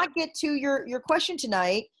did not get to your question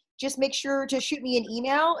tonight, just make sure to shoot me an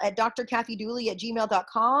email at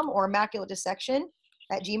drkathydooley@gmail.com or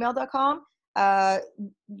immaculateDissection@gmail.com.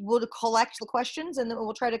 We'll collect the questions and then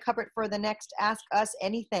we'll try to cover it for the next Ask Us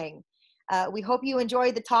Anything. We hope you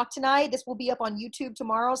enjoyed the talk tonight. This will be up on YouTube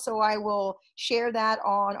tomorrow, so I will share that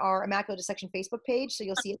on our Immaculate Dissection Facebook page, so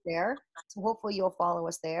you'll see it there. So hopefully you'll follow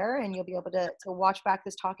us there and you'll be able to watch back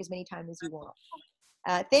this talk as many times as you want.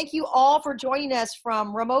 Thank you all for joining us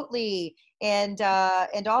from remotely and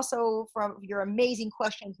also from your amazing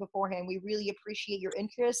questions beforehand. We really appreciate your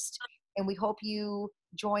interest and we hope you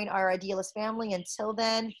join our Idealist family. Until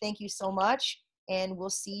then, thank you so much and we'll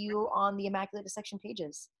see you on the Immaculate Dissection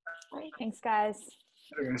pages. All right, thanks guys.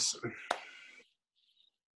 Thanks.